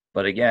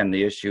 But again,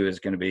 the issue is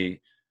going to be,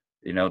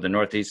 the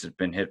Northeast has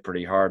been hit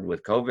pretty hard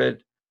with COVID.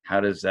 How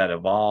does that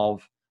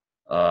evolve?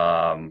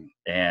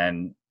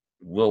 And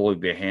will we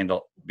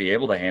be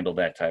able to handle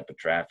that type of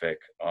traffic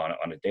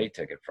on a day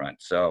ticket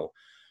front? So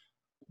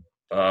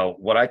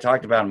what I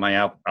talked about in my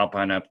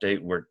Alpine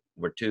update were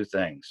two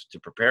things: to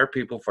prepare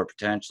people for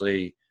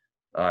potentially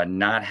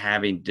not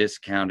having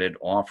discounted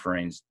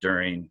offerings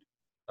during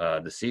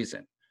the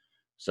season.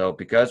 So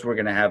because we're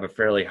going to have a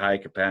fairly high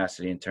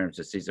capacity in terms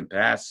of season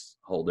pass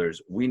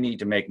holders, we need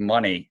to make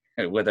money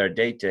with our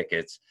day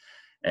tickets.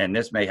 And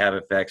this may have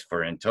effects for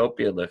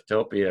Intopia,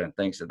 Liftopia, and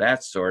things of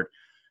that sort.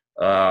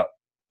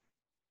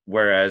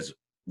 Whereas,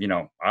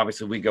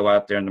 obviously we go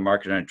out there in the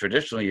market in a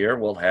traditional year,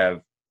 we'll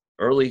have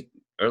early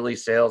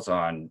sales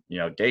on,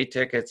 day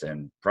tickets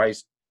and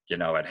price,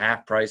 at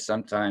half price,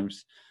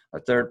 sometimes a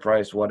third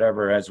price,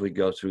 whatever, as we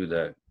go through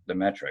the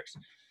metrics.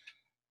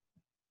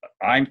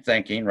 I'm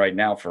thinking right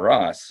now for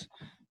us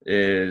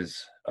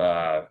is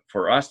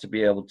for us to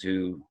be able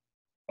to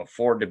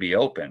afford to be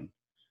open,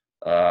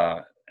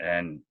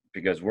 and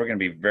because we're going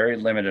to be very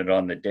limited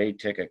on the day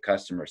ticket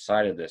customer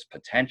side of this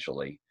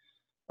potentially,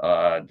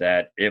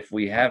 that if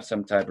we have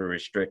some type of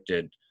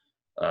restricted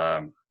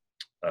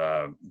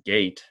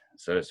gate,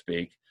 so to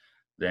speak,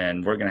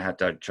 then we're going to have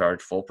to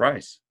charge full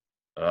price.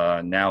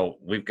 Now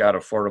we've got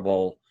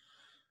affordable,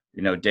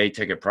 day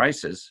ticket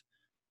prices,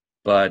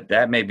 but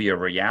that may be a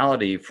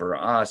reality for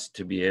us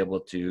to be able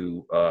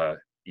to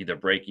either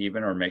break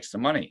even or make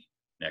some money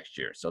next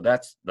year. So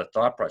that's the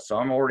thought process. So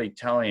I'm already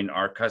telling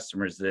our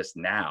customers this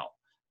now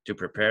to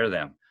prepare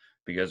them,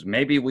 because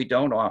maybe we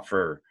don't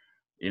offer,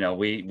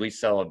 we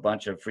sell a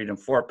bunch of Freedom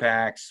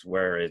 4-packs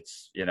where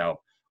it's,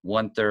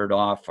 1/3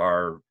 off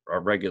our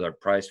regular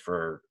price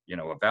for,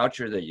 a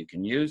voucher that you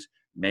can use.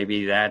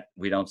 Maybe that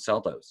we don't sell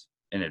those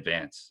in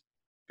advance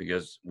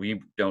because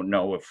we don't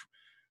know if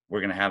we're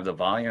going to have the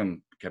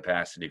volume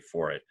capacity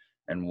for it,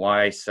 and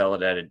why sell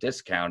it at a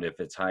discount if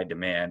it's high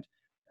demand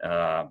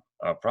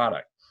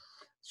product.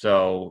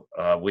 So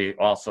we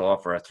also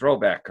offer a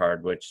throwback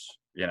card, which,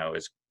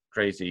 is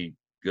crazy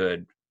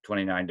good,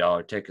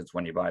 $29 tickets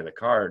when you buy the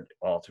card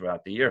all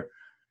throughout the year.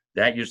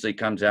 That usually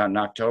comes out in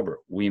October.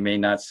 We may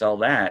not sell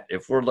that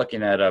if we're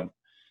looking at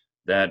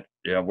we're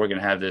going to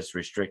have this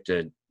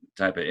restricted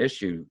type of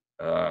issue.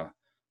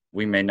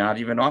 We may not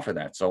even offer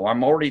that. So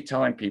I'm already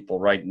telling people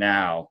right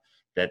now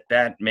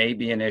that may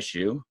be an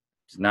issue.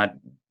 It's not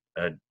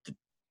a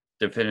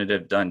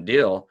definitive done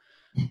deal,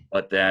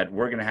 but that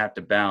we're going to have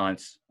to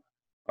balance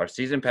our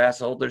season pass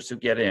holders who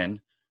get in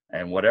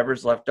and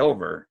whatever's left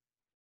over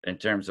in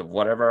terms of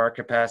whatever our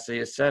capacity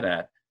is set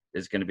at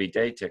is going to be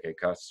day ticket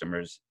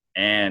customers.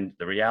 And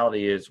the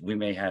reality is we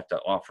may have to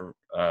offer,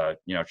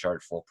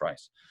 charge full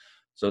price.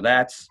 So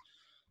that's,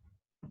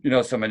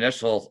 some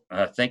initial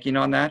thinking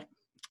on that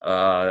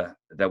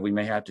we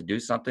may have to do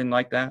something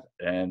like that.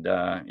 And,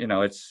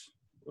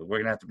 we're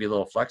going to have to be a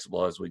little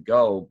flexible as we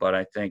go. But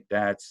I think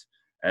that's,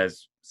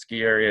 as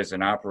ski areas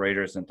and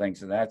operators and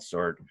things of that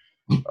sort,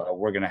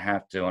 we're going to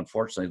have to,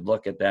 unfortunately,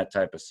 look at that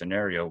type of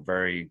scenario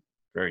very,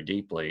 very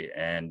deeply.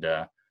 And,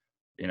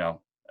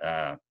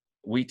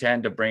 we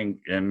tend to bring,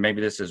 and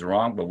maybe this is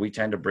wrong, but we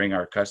tend to bring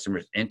our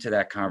customers into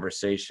that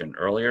conversation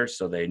earlier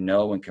so they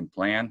know and can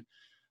plan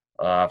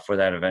for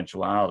that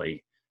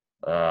eventuality.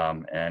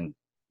 And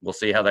we'll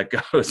see how that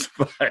goes.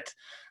 But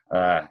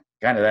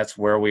kind of that's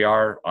where we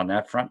are on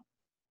that front.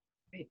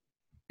 Great.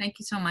 Thank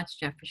you so much,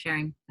 Jeff, for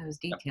sharing those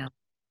details.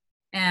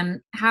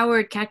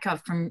 Howard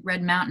Katkoff from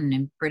Red Mountain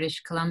in British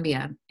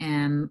Columbia.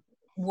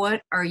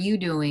 What are you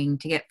doing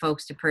to get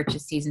folks to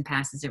purchase season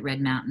passes at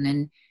Red Mountain?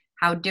 And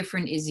how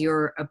different is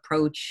your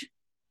approach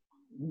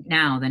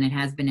now than it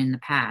has been in the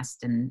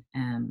past? And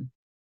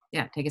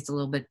take us a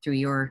little bit through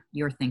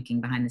your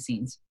thinking behind the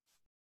scenes.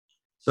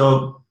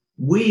 So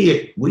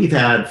we've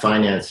had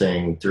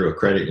financing through a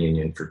credit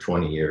union for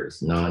 20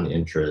 years,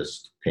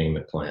 non-interest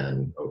payment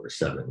plan over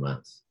 7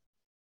 months.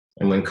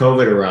 And when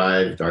COVID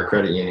arrived, our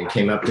credit union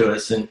came up to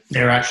us, and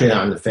they're actually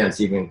on the fence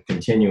even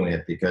continuing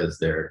it because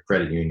their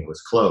credit union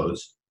was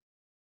closed.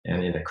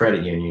 And in a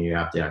credit union, you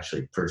have to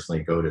actually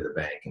personally go to the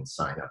bank and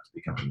sign up to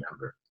become a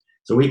member.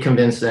 So we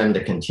convinced them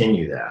to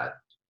continue that.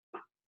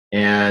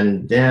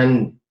 And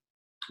then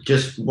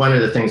just one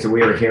of the things that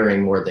we were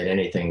hearing more than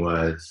anything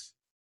was,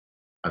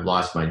 I've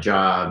lost my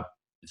job,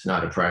 it's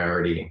not a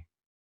priority,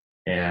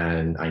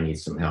 and I need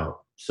some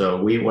help.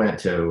 So we went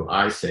to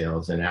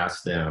iSales and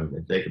asked them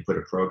if they could put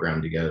a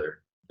program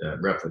together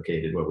that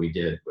replicated what we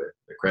did with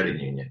the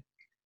credit union.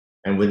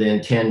 And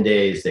within 10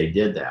 days, they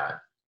did that.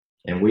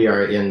 And we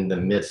are in the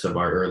midst of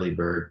our early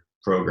bird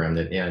program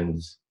that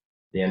ends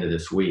the end of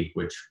this week,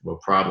 which will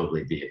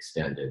probably be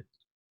extended.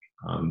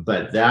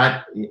 But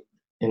that,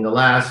 in the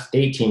last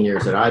 18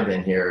 years that I've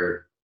been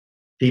here,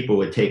 people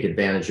would take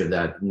advantage of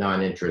that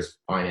non-interest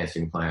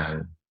financing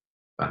plan,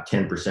 about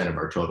 10% of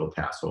our total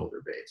pass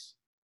holder base.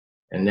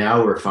 And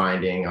now we're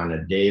finding on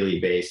a daily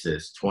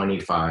basis,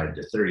 25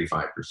 to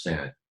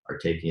 35% are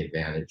taking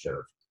advantage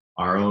of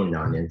our own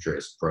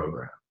non-interest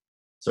program.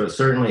 So it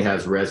certainly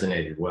has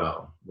resonated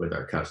well with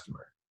our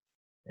customer.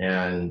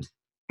 And,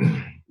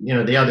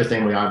 the other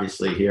thing we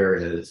obviously hear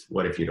is,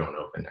 what if you don't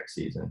open next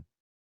season?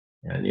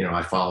 And,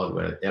 I followed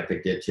what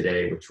Epic did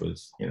today, which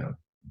was,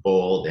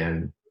 bold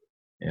and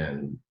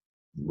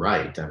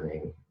right. I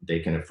mean, they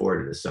can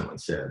afford it, as someone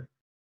said.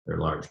 They're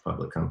a large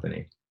public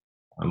company.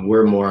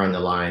 We're more on the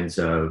lines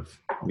of,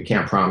 we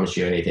can't promise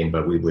you anything,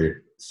 but we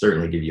would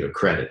certainly give you a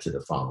credit to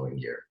the following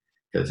year.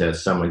 Because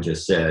as someone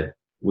just said,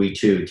 we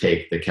too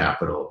take the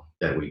capital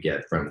that we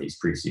get from these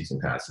preseason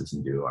passes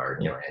and do our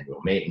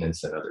annual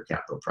maintenance and other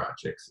capital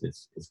projects.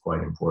 It's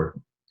quite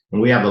important.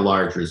 And we have a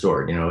large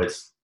resort.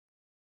 It's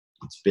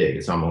big.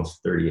 It's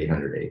almost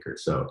 3,800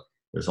 acres. So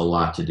there's a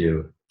lot to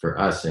do for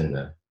us in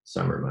the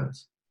summer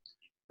months.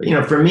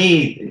 But for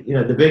me,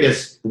 the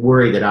biggest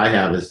worry that I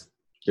have is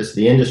just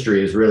the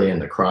industry is really in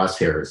the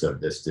crosshairs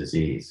of this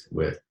disease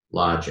with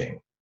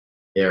lodging,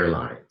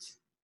 airlines,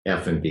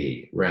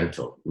 F&B,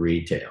 rental,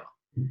 retail.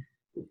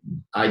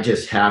 I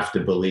just have to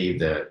believe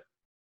that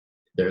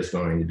there's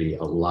going to be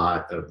a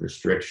lot of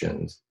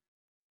restrictions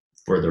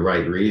for the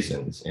right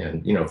reasons.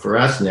 And, for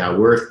us now,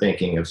 we're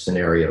thinking of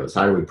scenarios.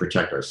 How do we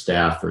protect our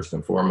staff first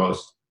and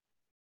foremost?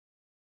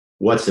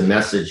 What's the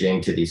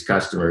messaging to these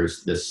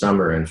customers this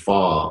summer and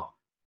fall?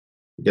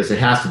 Because it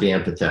has to be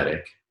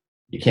empathetic.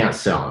 You can't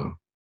sell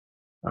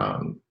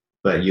them,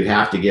 but you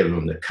have to give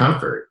them the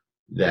comfort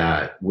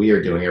that we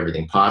are doing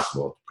everything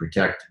possible to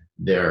protect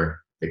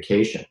their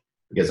vacation.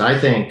 Because I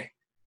think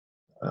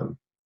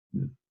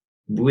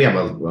we have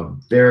a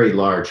very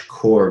large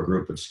core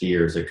group of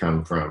skiers that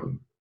come from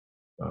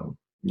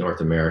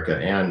North America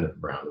and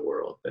around the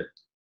world, but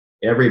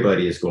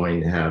everybody is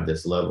going to have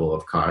this level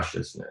of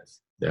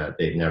cautiousness that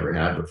they've never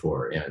had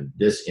before. And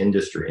this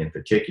industry in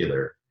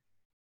particular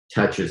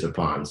touches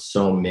upon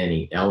so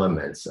many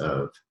elements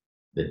of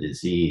the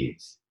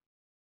disease.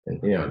 And,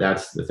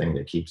 that's the thing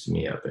that keeps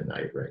me up at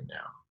night right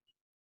now.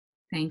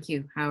 Thank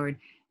you, Howard.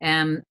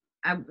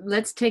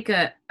 Let's take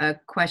a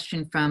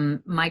question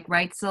from Mike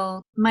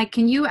Reitzel. Mike,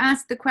 can you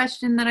ask the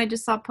question that I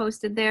just saw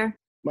posted there?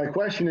 My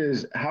question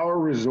is, how are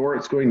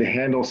resorts going to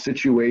handle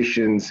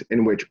situations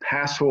in which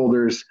pass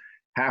holders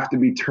have to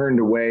be turned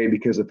away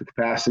because of the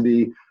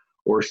capacity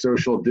or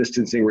social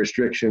distancing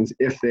restrictions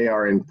if they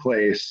are in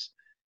place?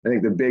 I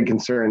think the big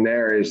concern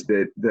there is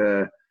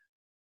that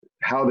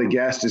how the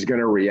guest is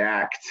going to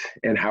react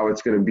and how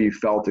it's going to be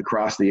felt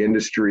across the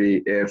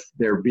industry if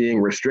they're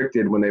being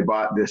restricted when they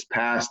bought this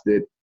pass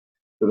that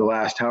for the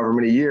last however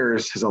many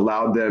years has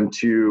allowed them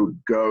to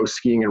go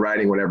skiing and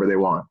riding whenever they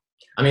want.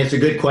 I mean, it's a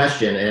good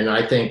question. And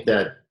I think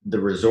that the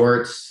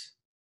resorts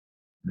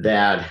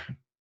that,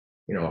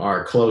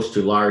 are close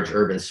to large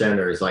urban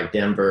centers like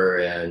Denver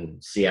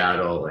and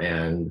Seattle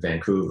and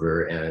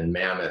Vancouver and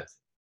Mammoth,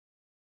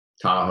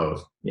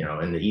 Tahoe,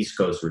 and the East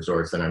Coast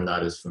resorts that I'm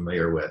not as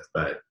familiar with,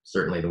 but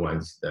certainly the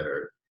ones that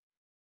are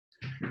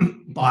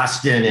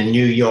Boston and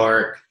New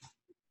York,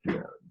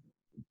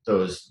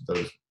 those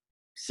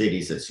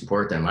cities that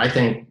support them. I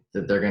think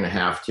that they're going to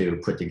have to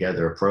put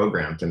together a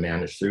program to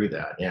manage through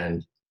that.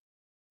 And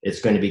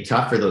it's going to be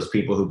tough for those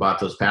people who bought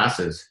those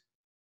passes.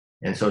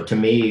 And so to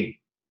me,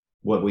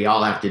 what we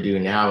all have to do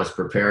now is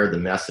prepare the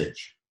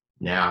message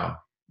now.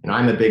 And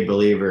I'm a big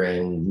believer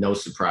in no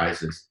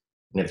surprises.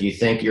 And if you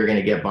think you're going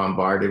to get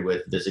bombarded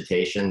with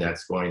visitation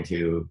that's going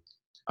to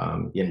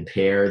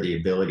impair the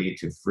ability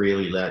to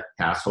freely let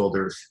pass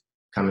holders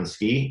come and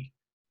ski,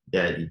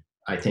 that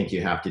I think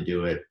you have to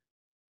do it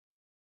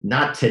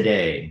not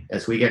today.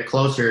 As we get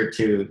closer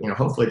to,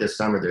 hopefully this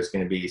summer there's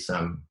going to be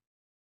some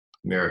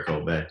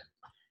miracle, but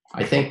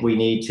I think we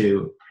need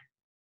to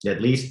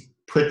at least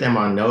put them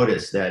on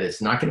notice that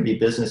it's not going to be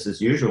business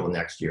as usual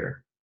next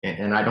year.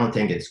 And I don't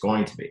think it's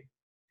going to be.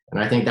 And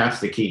I think that's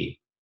the key,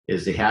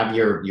 is to have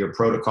your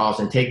protocols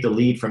and take the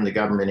lead from the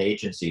government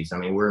agencies. I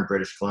mean, we're in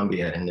British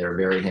Columbia and they're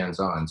very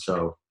hands-on.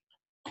 So,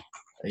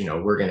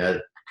 we're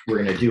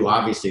gonna do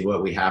obviously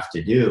what we have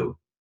to do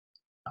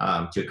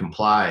to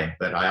comply.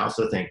 But I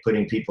also think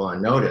putting people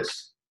on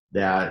notice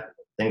that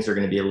things are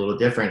going to be a little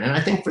different. And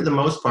I think for the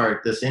most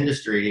part, this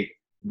industry,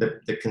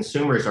 the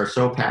consumers are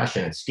so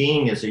passionate.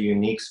 Skiing is a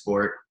unique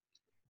sport.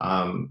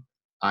 I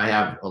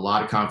have a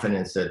lot of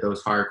confidence that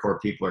those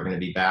hardcore people are going to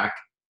be back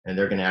and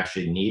they're going to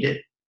actually need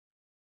it.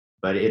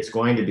 But it's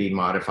going to be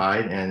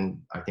modified.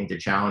 And I think the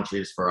challenge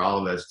is for all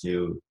of us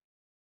to,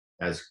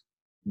 as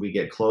we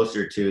get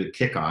closer to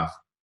kickoff,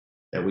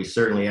 that we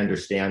certainly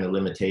understand the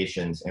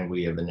limitations, and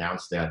we have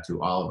announced that to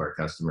all of our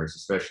customers,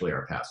 especially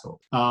our pass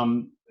holders.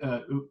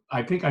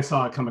 I think I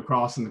saw it come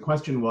across, and the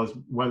question was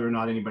whether or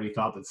not anybody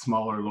thought that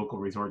smaller local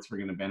resorts were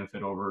going to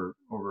benefit over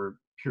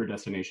pure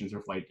destinations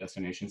or flight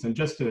destinations. And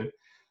just to,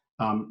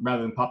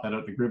 rather than pop that out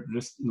of the group,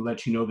 just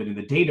let you know that in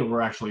the data, we're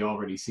actually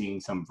already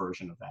seeing some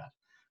version of that,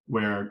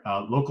 where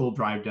local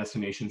drive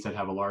destinations that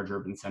have a large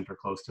urban center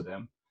close to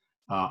them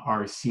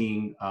are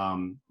seeing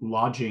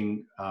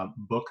lodging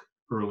book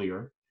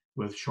earlier,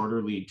 with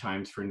shorter lead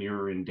times for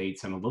nearer in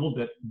dates and a little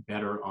bit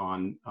better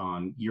on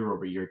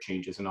year-over-year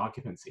changes in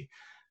occupancy.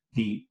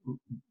 The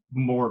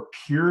more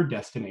pure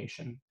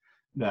destination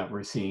that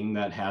we're seeing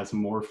that has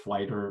more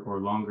flight or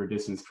longer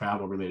distance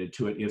travel related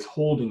to it is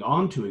holding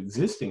on to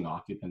existing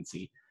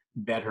occupancy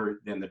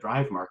better than the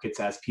drive markets,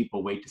 as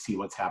people wait to see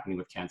what's happening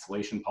with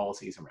cancellation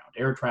policies around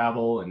air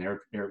travel, and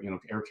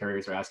air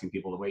carriers are asking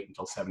people to wait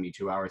until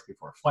 72 hours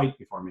before a flight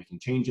before making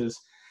changes.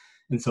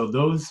 And so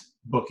those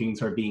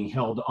bookings are being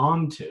held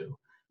on to,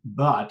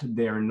 but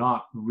they're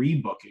not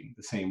rebooking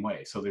the same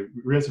way. So the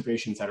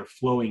reservations that are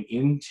flowing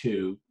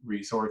into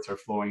resorts are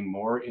flowing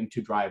more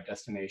into drive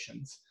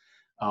destinations,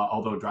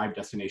 although drive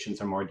destinations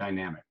are more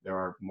dynamic. There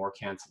are more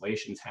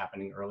cancellations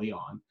happening early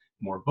on,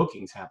 more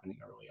bookings happening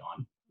early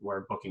on,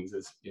 where bookings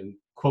is in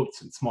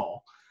quotes and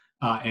small,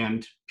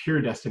 and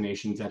pure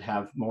destinations that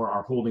have more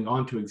are holding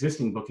on to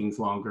existing bookings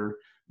longer,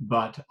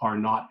 but are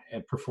not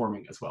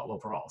performing as well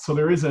overall. So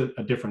there is a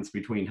difference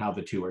between how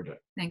the two are doing.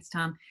 Thanks,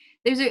 Tom.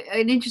 There's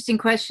an interesting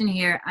question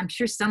here. I'm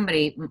sure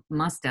somebody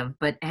must have,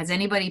 but has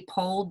anybody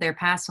polled their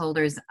pass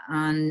holders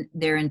on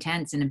their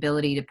intents and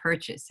ability to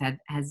purchase?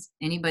 Has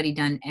anybody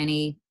done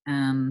any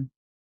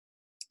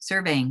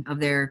surveying of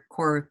their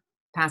core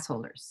pass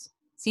holders?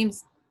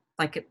 Seems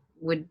like it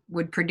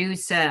would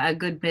produce a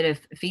good bit of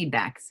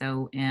feedback.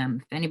 So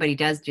if anybody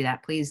does do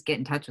that, please get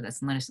in touch with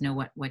us and let us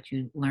know what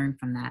you learned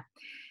from that.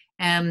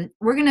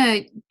 We're going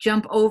to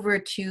jump over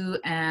to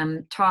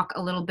talk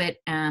a little bit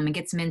and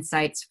get some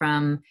insights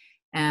from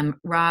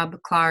Rob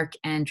Clark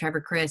and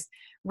Trevor Christ.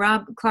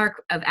 Rob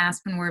Clark of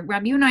Aspenward.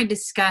 Rob, you and I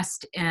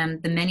discussed the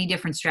many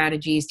different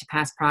strategies to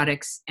pass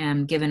products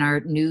given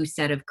our new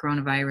set of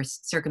coronavirus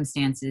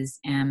circumstances.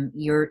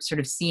 You're sort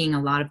of seeing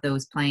a lot of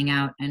those playing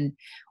out. And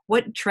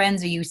what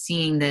trends are you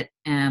seeing that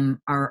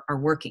are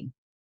working?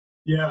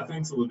 Yeah,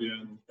 thanks, Olivia,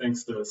 and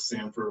thanks to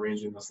Sam for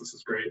arranging this. This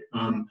is great.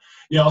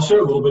 Yeah, I'll share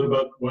a little bit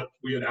about what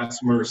we at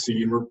Aspenward are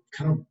seeing. We're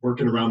kind of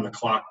working around the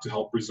clock to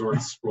help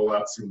resorts roll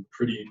out some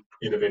pretty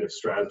innovative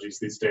strategies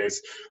these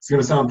days. It's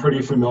going to sound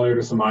pretty familiar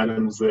to some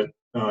items that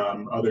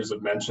others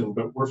have mentioned,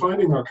 but we're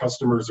finding our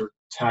customers are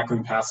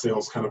tackling pass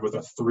sales kind of with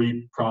a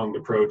three-pronged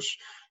approach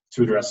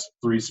to address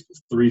three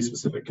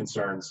specific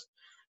concerns.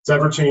 It's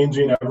ever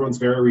changing. Everyone's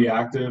very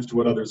reactive to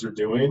what others are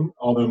doing,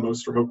 although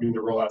most are hoping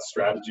to roll out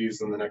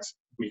strategies in the next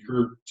week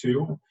or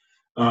two.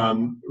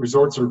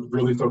 Resorts are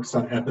really focused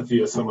on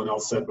empathy, as someone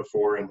else said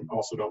before, and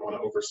also don't want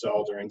to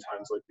oversell during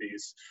times like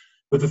these.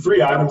 But the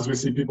three items we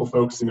see people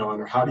focusing on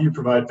are: how do you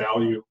provide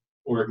value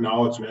or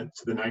acknowledgement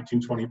to the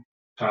 1920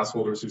 pass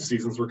holders whose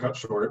seasons were cut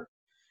short?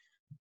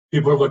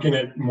 People are looking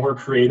at more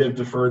creative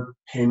deferred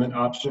payment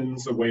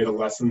options, a way to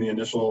lessen the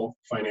initial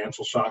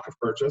financial shock of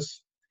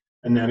purchase.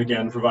 And then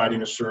again,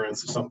 providing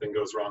assurance if something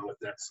goes wrong with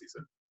next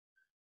season.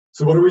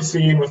 So what are we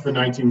seeing with the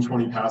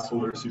 1920 pass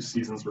holders whose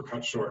seasons were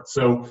cut short?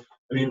 So,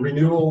 I mean,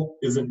 renewal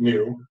isn't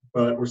new,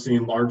 but we're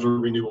seeing larger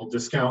renewal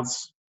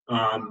discounts,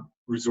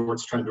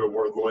 resorts trying to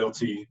award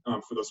loyalty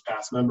for those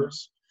pass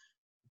members.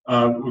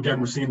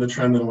 Again, we're seeing the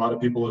trend that a lot of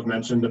people have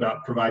mentioned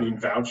about providing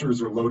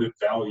vouchers or loaded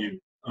value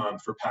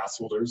for pass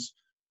holders.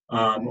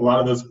 A lot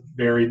of those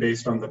vary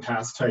based on the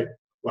pass type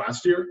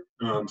last year.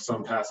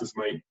 Some passes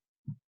might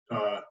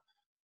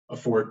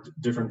afford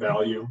different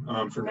value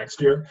for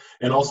next year,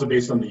 and also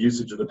based on the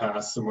usage of the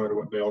pass, similar to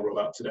what Vail rolled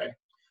out today.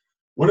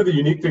 One of the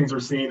unique things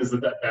we're seeing is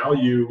that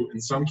value in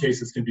some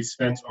cases can be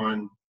spent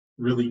on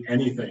really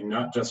anything,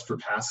 not just for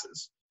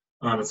passes.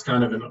 It's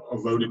kind of a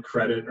loaded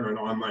credit or an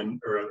online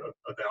or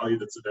a value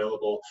that's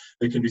available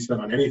that can be spent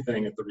on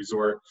anything at the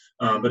resort,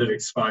 but it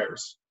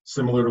expires,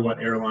 similar to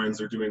what airlines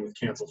are doing with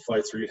canceled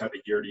flights where you have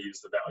a year to use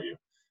the value.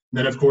 And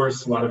then of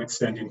course, a lot of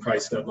extending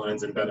price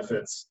deadlines and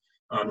benefits.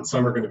 And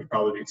some are going to be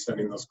probably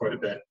extending those quite a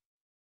bit.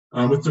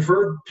 With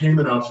deferred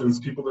payment options,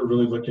 people are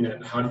really looking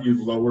at how do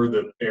you lower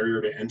the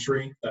barrier to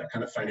entry, that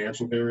kind of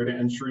financial barrier to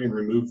entry, and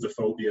remove the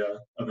phobia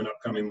of an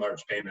upcoming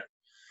large payment.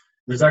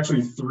 There's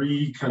actually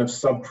three kind of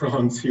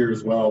sub-prongs here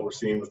as well we're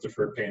seeing with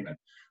deferred payment.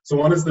 So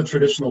one is the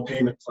traditional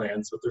payment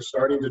plans, but they're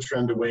starting to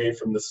trend away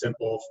from the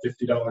simple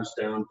 $50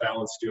 down,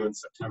 balance due in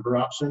September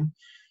option.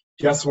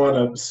 Guests want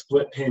a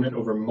split payment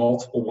over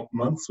multiple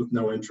months with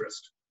no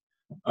interest.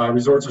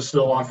 Resorts are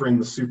still offering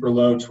the super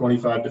low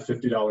 $25 to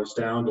 $50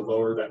 down to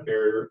lower that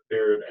barrier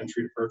of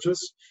entry to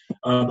purchase,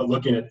 but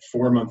looking at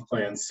 4-month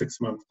plans,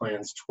 6-month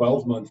plans,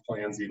 12-month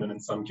plans even in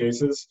some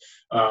cases,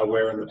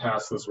 where in the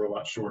past those were a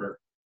lot shorter.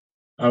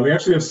 We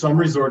actually have some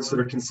resorts that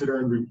are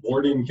considering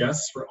rewarding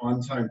guests for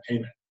on-time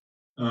payment.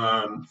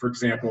 For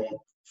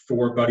example,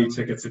 4 buddy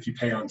tickets if you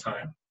pay on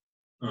time,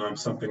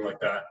 something like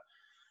that.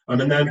 And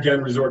then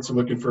again, resorts are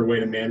looking for a way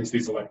to manage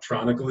these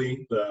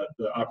electronically. The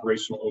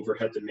operational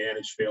overhead to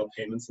manage failed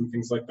payments and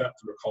things like that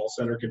through a call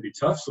center can be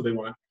tough, so they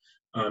want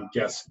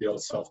guests to be able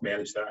to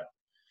self-manage that.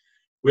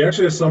 We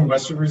actually have some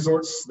Western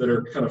resorts that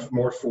are kind of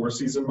more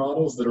 4-season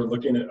models that are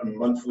looking at a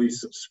monthly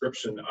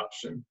subscription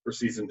option for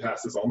season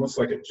passes, almost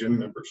like a gym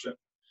membership,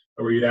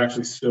 where you'd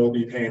actually still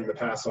be paying the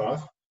pass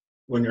off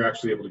when you're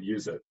actually able to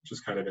use it, which is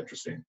kind of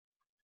interesting.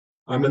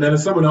 And then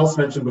as someone else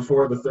mentioned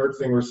before, the third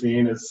thing we're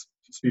seeing is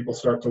people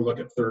start to look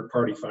at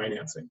third-party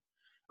financing.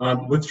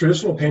 With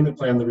traditional payment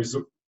plans,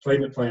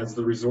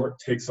 the resort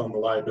takes on the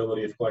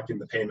liability of collecting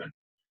the payment.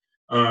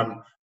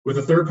 With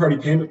the third-party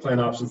payment plan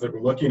options that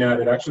we're looking at,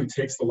 it actually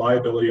takes the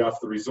liability off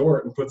the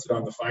resort and puts it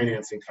on the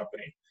financing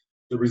company.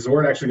 The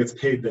resort actually gets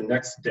paid the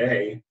next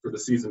day for the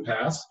season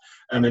pass,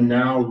 and then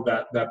now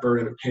that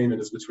burden of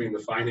payment is between the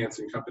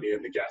financing company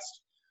and the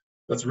guest.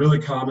 That's really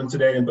common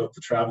today in both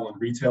the travel and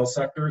retail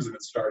sectors, and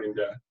it's starting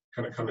to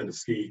kind of come in to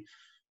ski.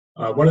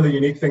 One of the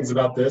unique things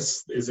about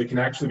this is it can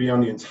actually be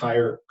on the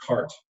entire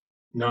cart,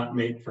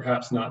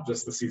 perhaps not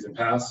just the season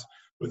pass,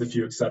 with a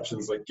few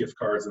exceptions like gift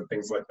cards and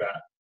things like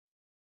that.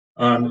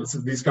 So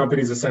these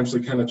companies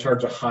essentially kind of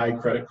charge a high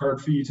credit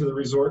card fee to the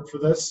resort for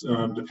this,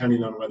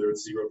 depending on whether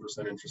it's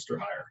 0% interest or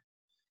higher.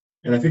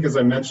 And I think, as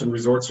I mentioned,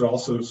 resorts are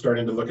also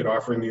starting to look at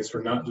offering these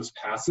for not just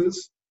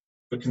passes,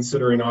 but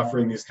considering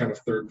offering these kind of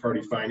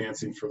third-party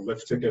financing for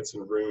lift tickets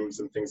and rooms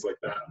and things like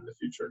that in the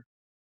future.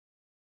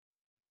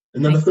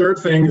 And then the third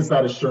thing is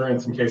that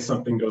assurance in case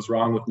something goes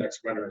wrong with next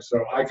winter.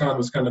 So Icon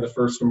was kind of the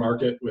first to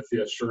market with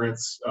the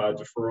assurance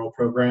deferral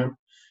program.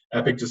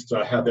 Epic just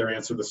had their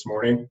answer this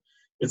morning.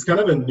 It's kind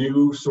of a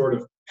new sort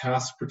of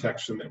pass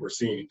protection that we're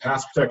seeing.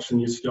 Pass protection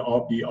used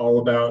to be all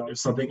about if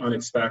something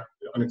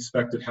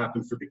unexpected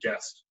happened for the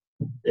guest.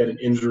 They had an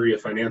injury, a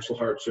financial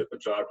hardship, a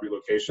job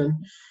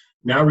relocation.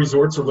 Now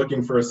resorts are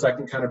looking for a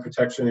second kind of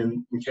protection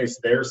in case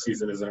their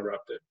season is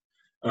interrupted.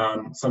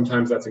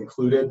 Sometimes that's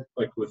included,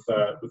 like with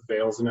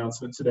Vail's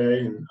announcement today,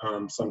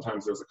 and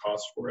sometimes there's a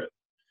cost for it.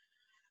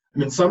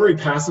 And in summary,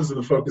 passes are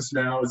the focus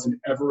now. It's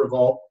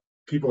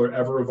people are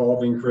ever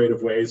evolving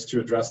creative ways to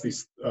address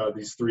these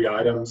three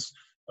items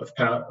of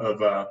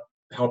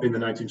helping the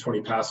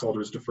 1920 pass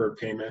holders deferred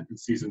payment and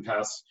season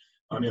pass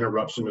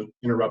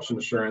interruption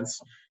assurance.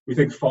 We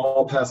think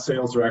fall pass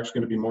sales are actually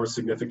going to be more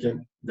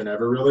significant than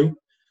ever, really.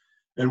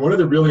 And one of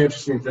the really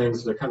interesting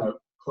things to kind of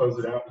close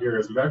it out here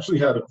is we've actually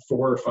had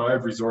 4 or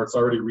 5 resorts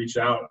already reach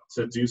out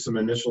to do some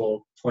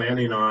initial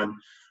planning on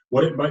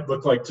what it might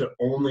look like to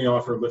only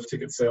offer lift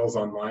ticket sales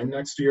online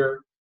next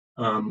year,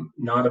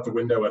 not at the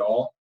window at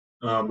all.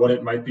 What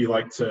it might be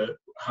like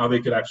how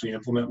they could actually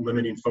implement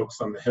limiting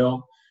folks on the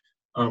hill.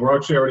 We're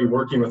actually already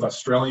working with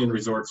Australian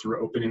resorts who are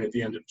opening at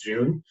the end of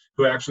June,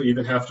 who actually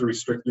even have to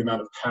restrict the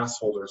amount of pass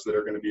holders that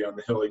are going to be on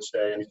the hill each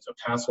day. And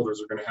pass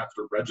holders are going to have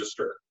to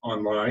register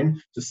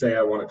online to say,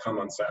 I want to come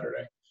on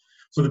Saturday.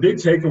 So the big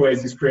takeaway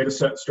is these creative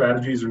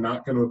strategies are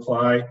not going to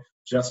apply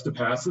just to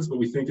passes, but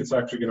we think it's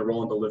actually going to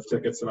roll into lift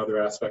tickets and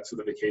other aspects of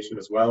the vacation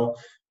as well.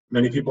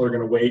 Many people are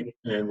going to wait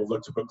and will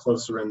look to put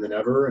closer in than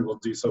ever, and we'll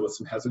do so with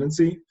some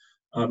hesitancy.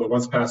 But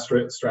once pass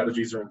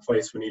strategies are in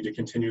place, we need to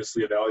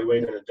continuously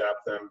evaluate and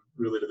adapt them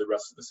really to the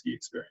rest of the ski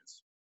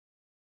experience.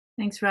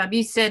 Thanks, Rob.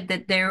 You said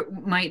that there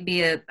might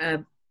be a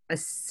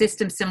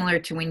system similar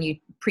to when you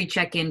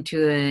pre-check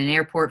into an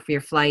airport for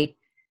your flight,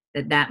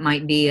 that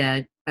might be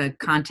a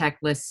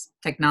contactless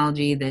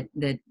technology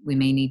that we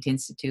may need to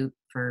institute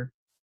for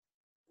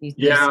these.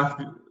 Yeah,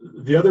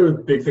 the other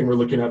big thing we're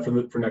looking at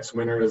for next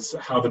winter is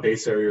how the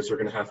base areas are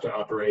going to have to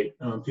operate.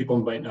 People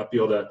might not be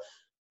able to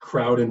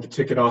crowd into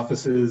ticket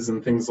offices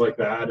and things like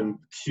that and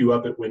queue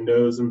up at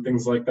windows and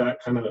things like that,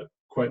 kind of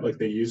quite like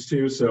they used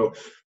to. So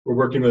we're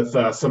working with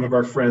some of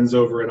our friends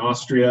over in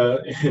Austria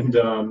and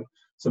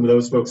some of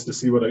those folks to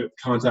see what a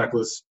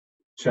contactless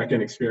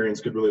check-in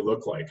experience could really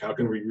look like. How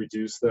can we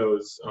reduce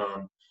those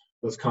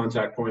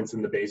contact points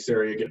in the base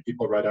area, get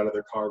people right out of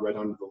their car, right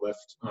onto the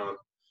lift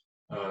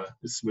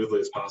as smoothly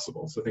as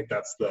possible. So I think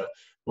that's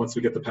once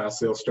we get the pass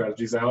sales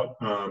strategies out,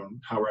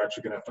 how we're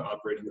actually going to have to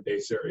operate in the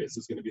base areas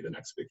is going to be the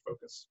next big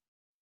focus.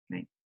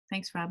 Right.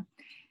 Thanks, Rob.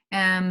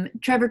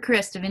 Trevor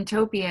Christ of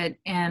Intopia,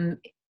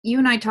 you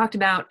and I talked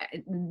about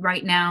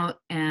right now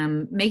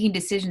making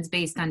decisions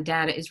based on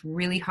data is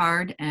really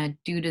hard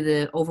due to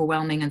the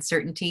overwhelming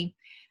uncertainty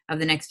of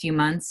the next few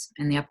months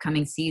and the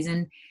upcoming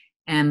season.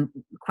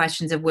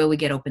 Questions of will we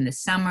get open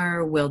this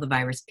summer? Will the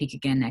virus peak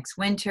again next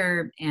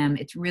winter?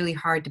 It's really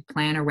hard to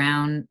plan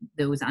around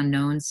those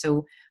unknowns.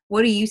 So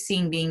what are you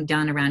seeing being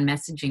done around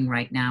messaging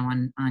right now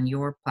on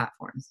your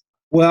platforms?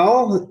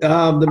 Well,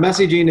 the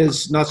messaging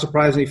is not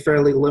surprisingly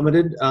fairly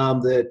limited.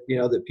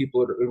 That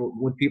people are,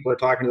 when people are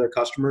talking to their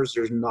customers,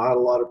 there's not a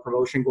lot of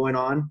promotion going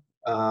on.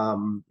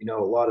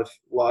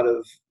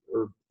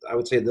 Or I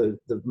would say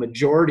the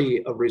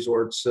majority of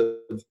resorts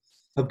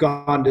have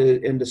gone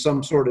into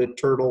some sort of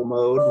turtle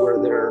mode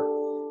where they're,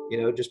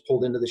 just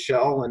pulled into the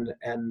shell.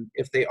 And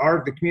if they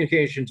are, the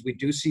communications we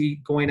do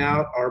see going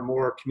out are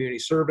more community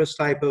service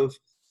type of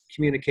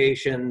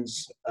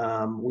communications.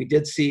 We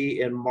did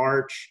see in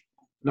March,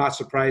 not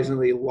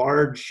surprisingly,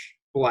 large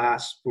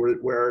blasts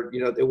where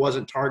it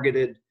wasn't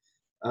targeted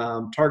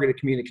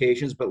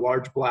communications, but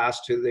large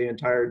blasts to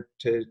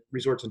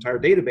resorts' entire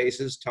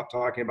databases,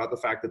 talking about the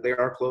fact that they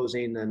are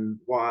closing and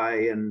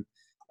why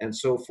and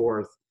so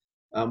forth.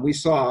 We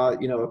saw,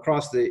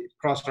 across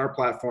our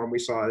platform, we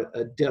saw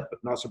a dip,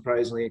 not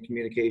surprisingly, in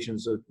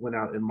communications that went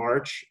out in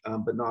March,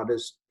 but not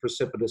as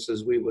precipitous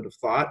as we would have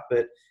thought.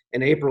 But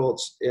in April,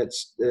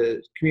 it's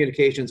the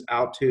communications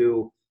out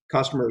to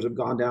customers have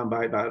gone down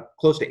by about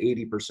close to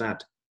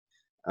 80%.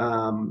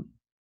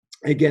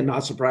 Again,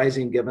 not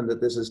surprising given that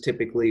this is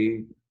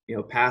typically,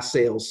 past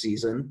sales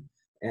season,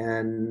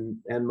 and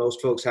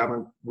most folks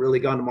haven't really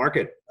gone to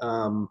market.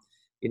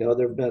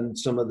 There have been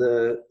some of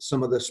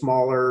the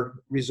smaller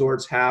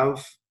resorts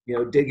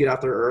did get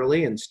out there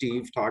early, and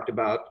Steve talked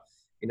about,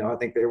 I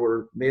think they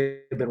may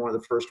have been one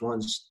of the first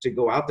ones to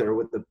go out there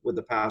with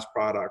the pass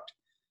product.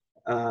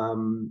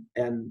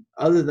 And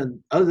other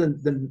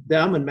than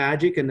them and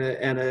Magic and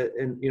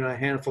a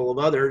handful of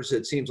others,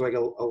 it seems like a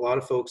lot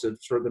of folks have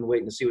sort of been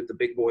waiting to see what the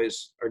big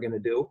boys are going to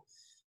do.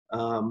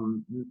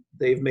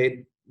 They've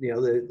made,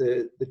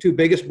 the two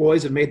biggest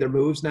boys have made their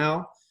moves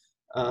now.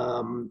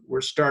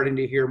 We're starting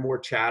to hear more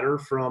chatter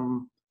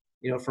from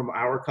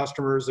our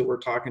customers that we're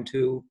talking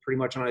to pretty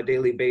much on a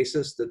daily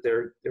basis that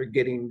they're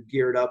getting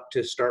geared up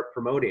to start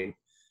promoting.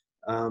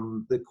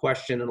 The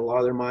question in a lot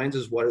of their minds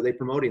is, what are they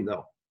promoting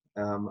though?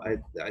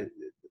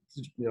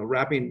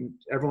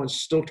 Everyone's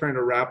still trying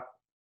to wrap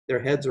their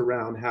heads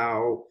around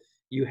how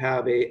you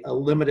have a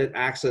limited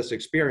access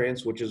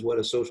experience, which is what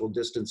a social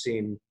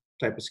distancing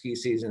type of ski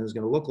season is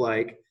going to look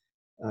like,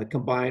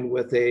 combined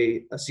with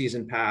a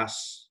season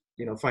pass,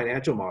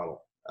 financial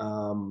model.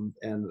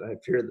 And I've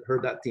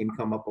heard that theme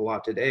come up a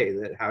lot today,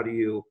 that how do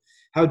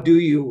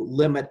you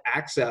limit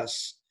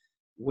access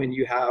when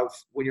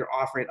you're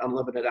offering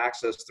unlimited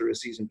access through a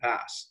season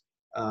pass?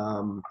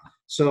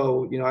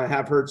 So, I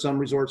have heard some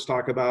resorts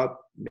talk about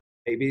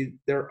maybe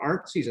there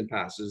aren't season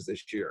passes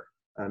this year.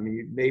 I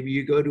mean, maybe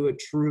you go to a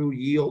true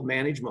yield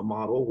management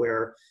model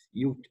where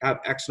you have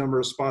X number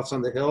of spots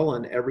on the hill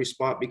and every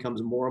spot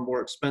becomes more and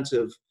more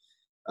expensive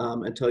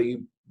until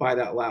you buy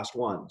that last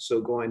one.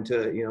 So going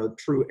to,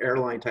 true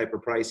airline type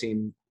of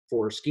pricing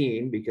for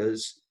skiing,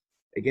 because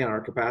again,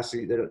 our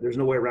capacity, there's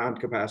no way around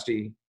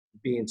capacity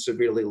being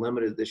severely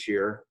limited this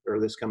year or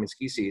this coming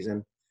ski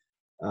season.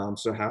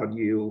 So how do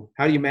you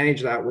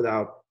manage that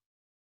without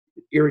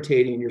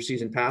irritating your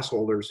season pass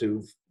holders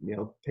who've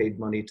paid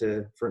money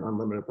for an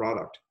unlimited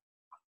product?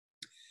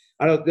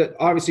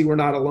 Obviously we're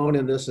not alone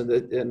in this, in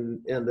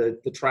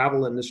the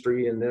travel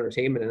industry and the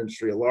entertainment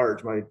industry at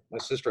large. My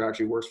sister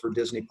actually works for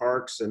Disney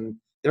Parks, and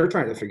they're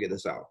trying to figure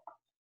this out.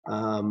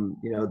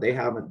 They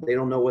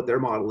don't know what their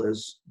model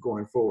is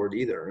going forward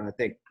either. And I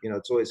think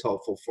it's always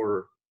helpful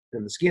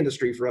in the ski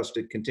industry for us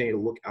to continue to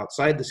look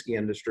outside the ski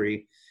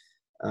industry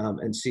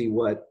and see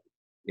what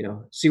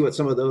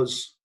some of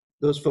those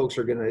folks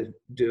are going to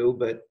do.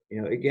 But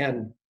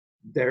again,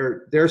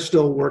 they're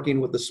still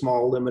working with the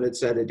small limited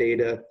set of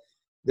data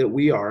that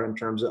we are in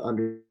terms of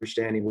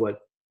understanding what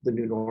the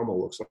new normal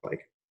looks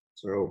like.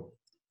 So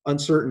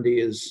uncertainty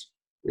is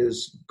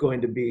going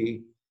to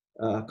be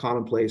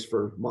commonplace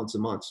for months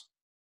and months.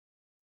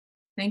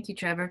 Thank you,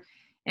 Trevor.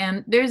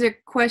 And there's a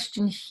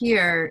question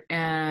here,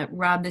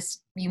 Rob,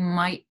 you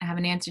might have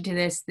an answer to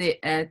this.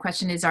 The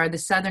question is, are the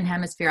Southern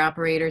Hemisphere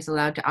operators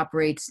allowed to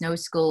operate snow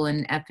school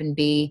and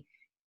F&B?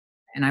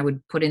 And I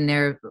would put in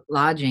there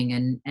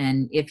lodging.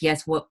 And if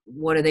yes,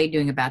 what are they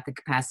doing about the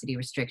capacity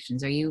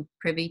restrictions? Are you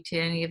privy to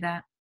any of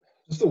that?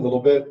 Just a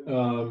little bit.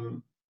 A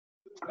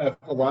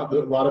lot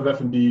of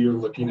F&B, you're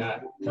looking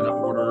at kind of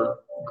order,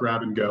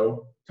 grab and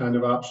go kind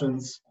of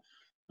options.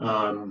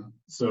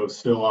 So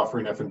still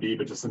offering F&B,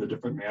 but just in a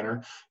different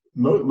manner.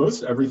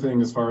 Most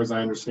everything, as far as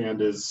I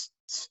understand, is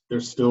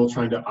they're still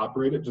trying to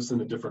operate it just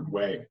in a different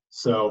way.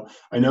 So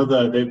I know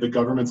the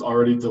government's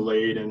already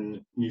delayed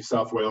in New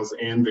South Wales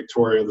and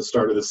Victoria the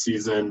start of the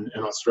season,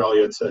 in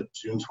Australia to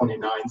June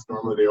 29th.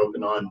 Normally they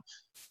open on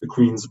the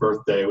Queen's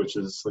birthday, which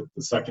is like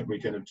the second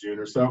weekend of June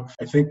or so.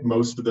 I think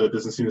most of the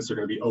business units are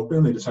going to be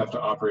open. They just have to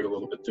operate a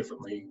little bit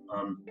differently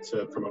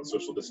to promote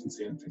social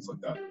distancing and things like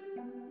that.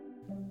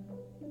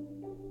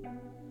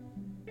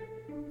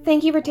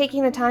 Thank you for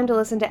taking the time to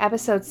listen to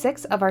episode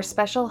 6 of our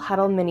special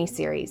Huddle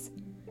mini-series.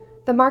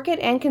 The market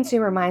and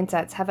consumer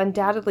mindsets have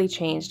undoubtedly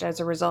changed as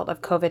a result of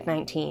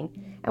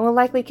COVID-19 and will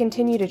likely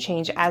continue to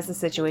change as the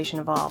situation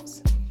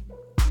evolves.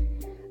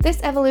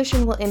 This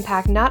evolution will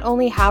impact not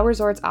only how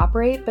resorts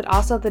operate, but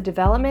also the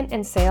development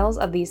and sales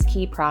of these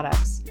key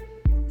products.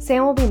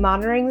 SAM will be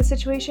monitoring the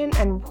situation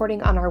and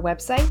reporting on our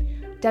website,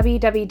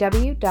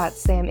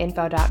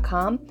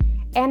 www.saminfo.com,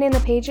 and in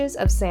the pages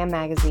of SAM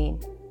Magazine.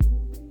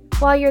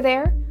 While you're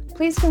there,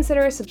 please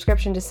consider a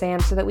subscription to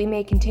SAM so that we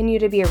may continue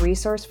to be a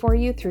resource for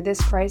you through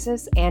this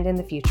crisis and in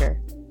the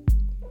future.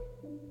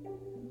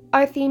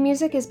 Our theme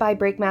music is by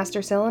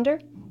Breakmaster Cylinder.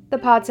 The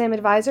PodSam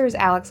advisor is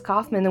Alex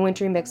Kaufman, the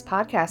Wintry Mix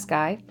podcast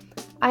guy.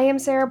 I am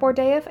Sarah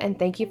Bordeev, and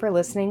thank you for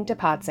listening to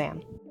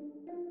PodSam.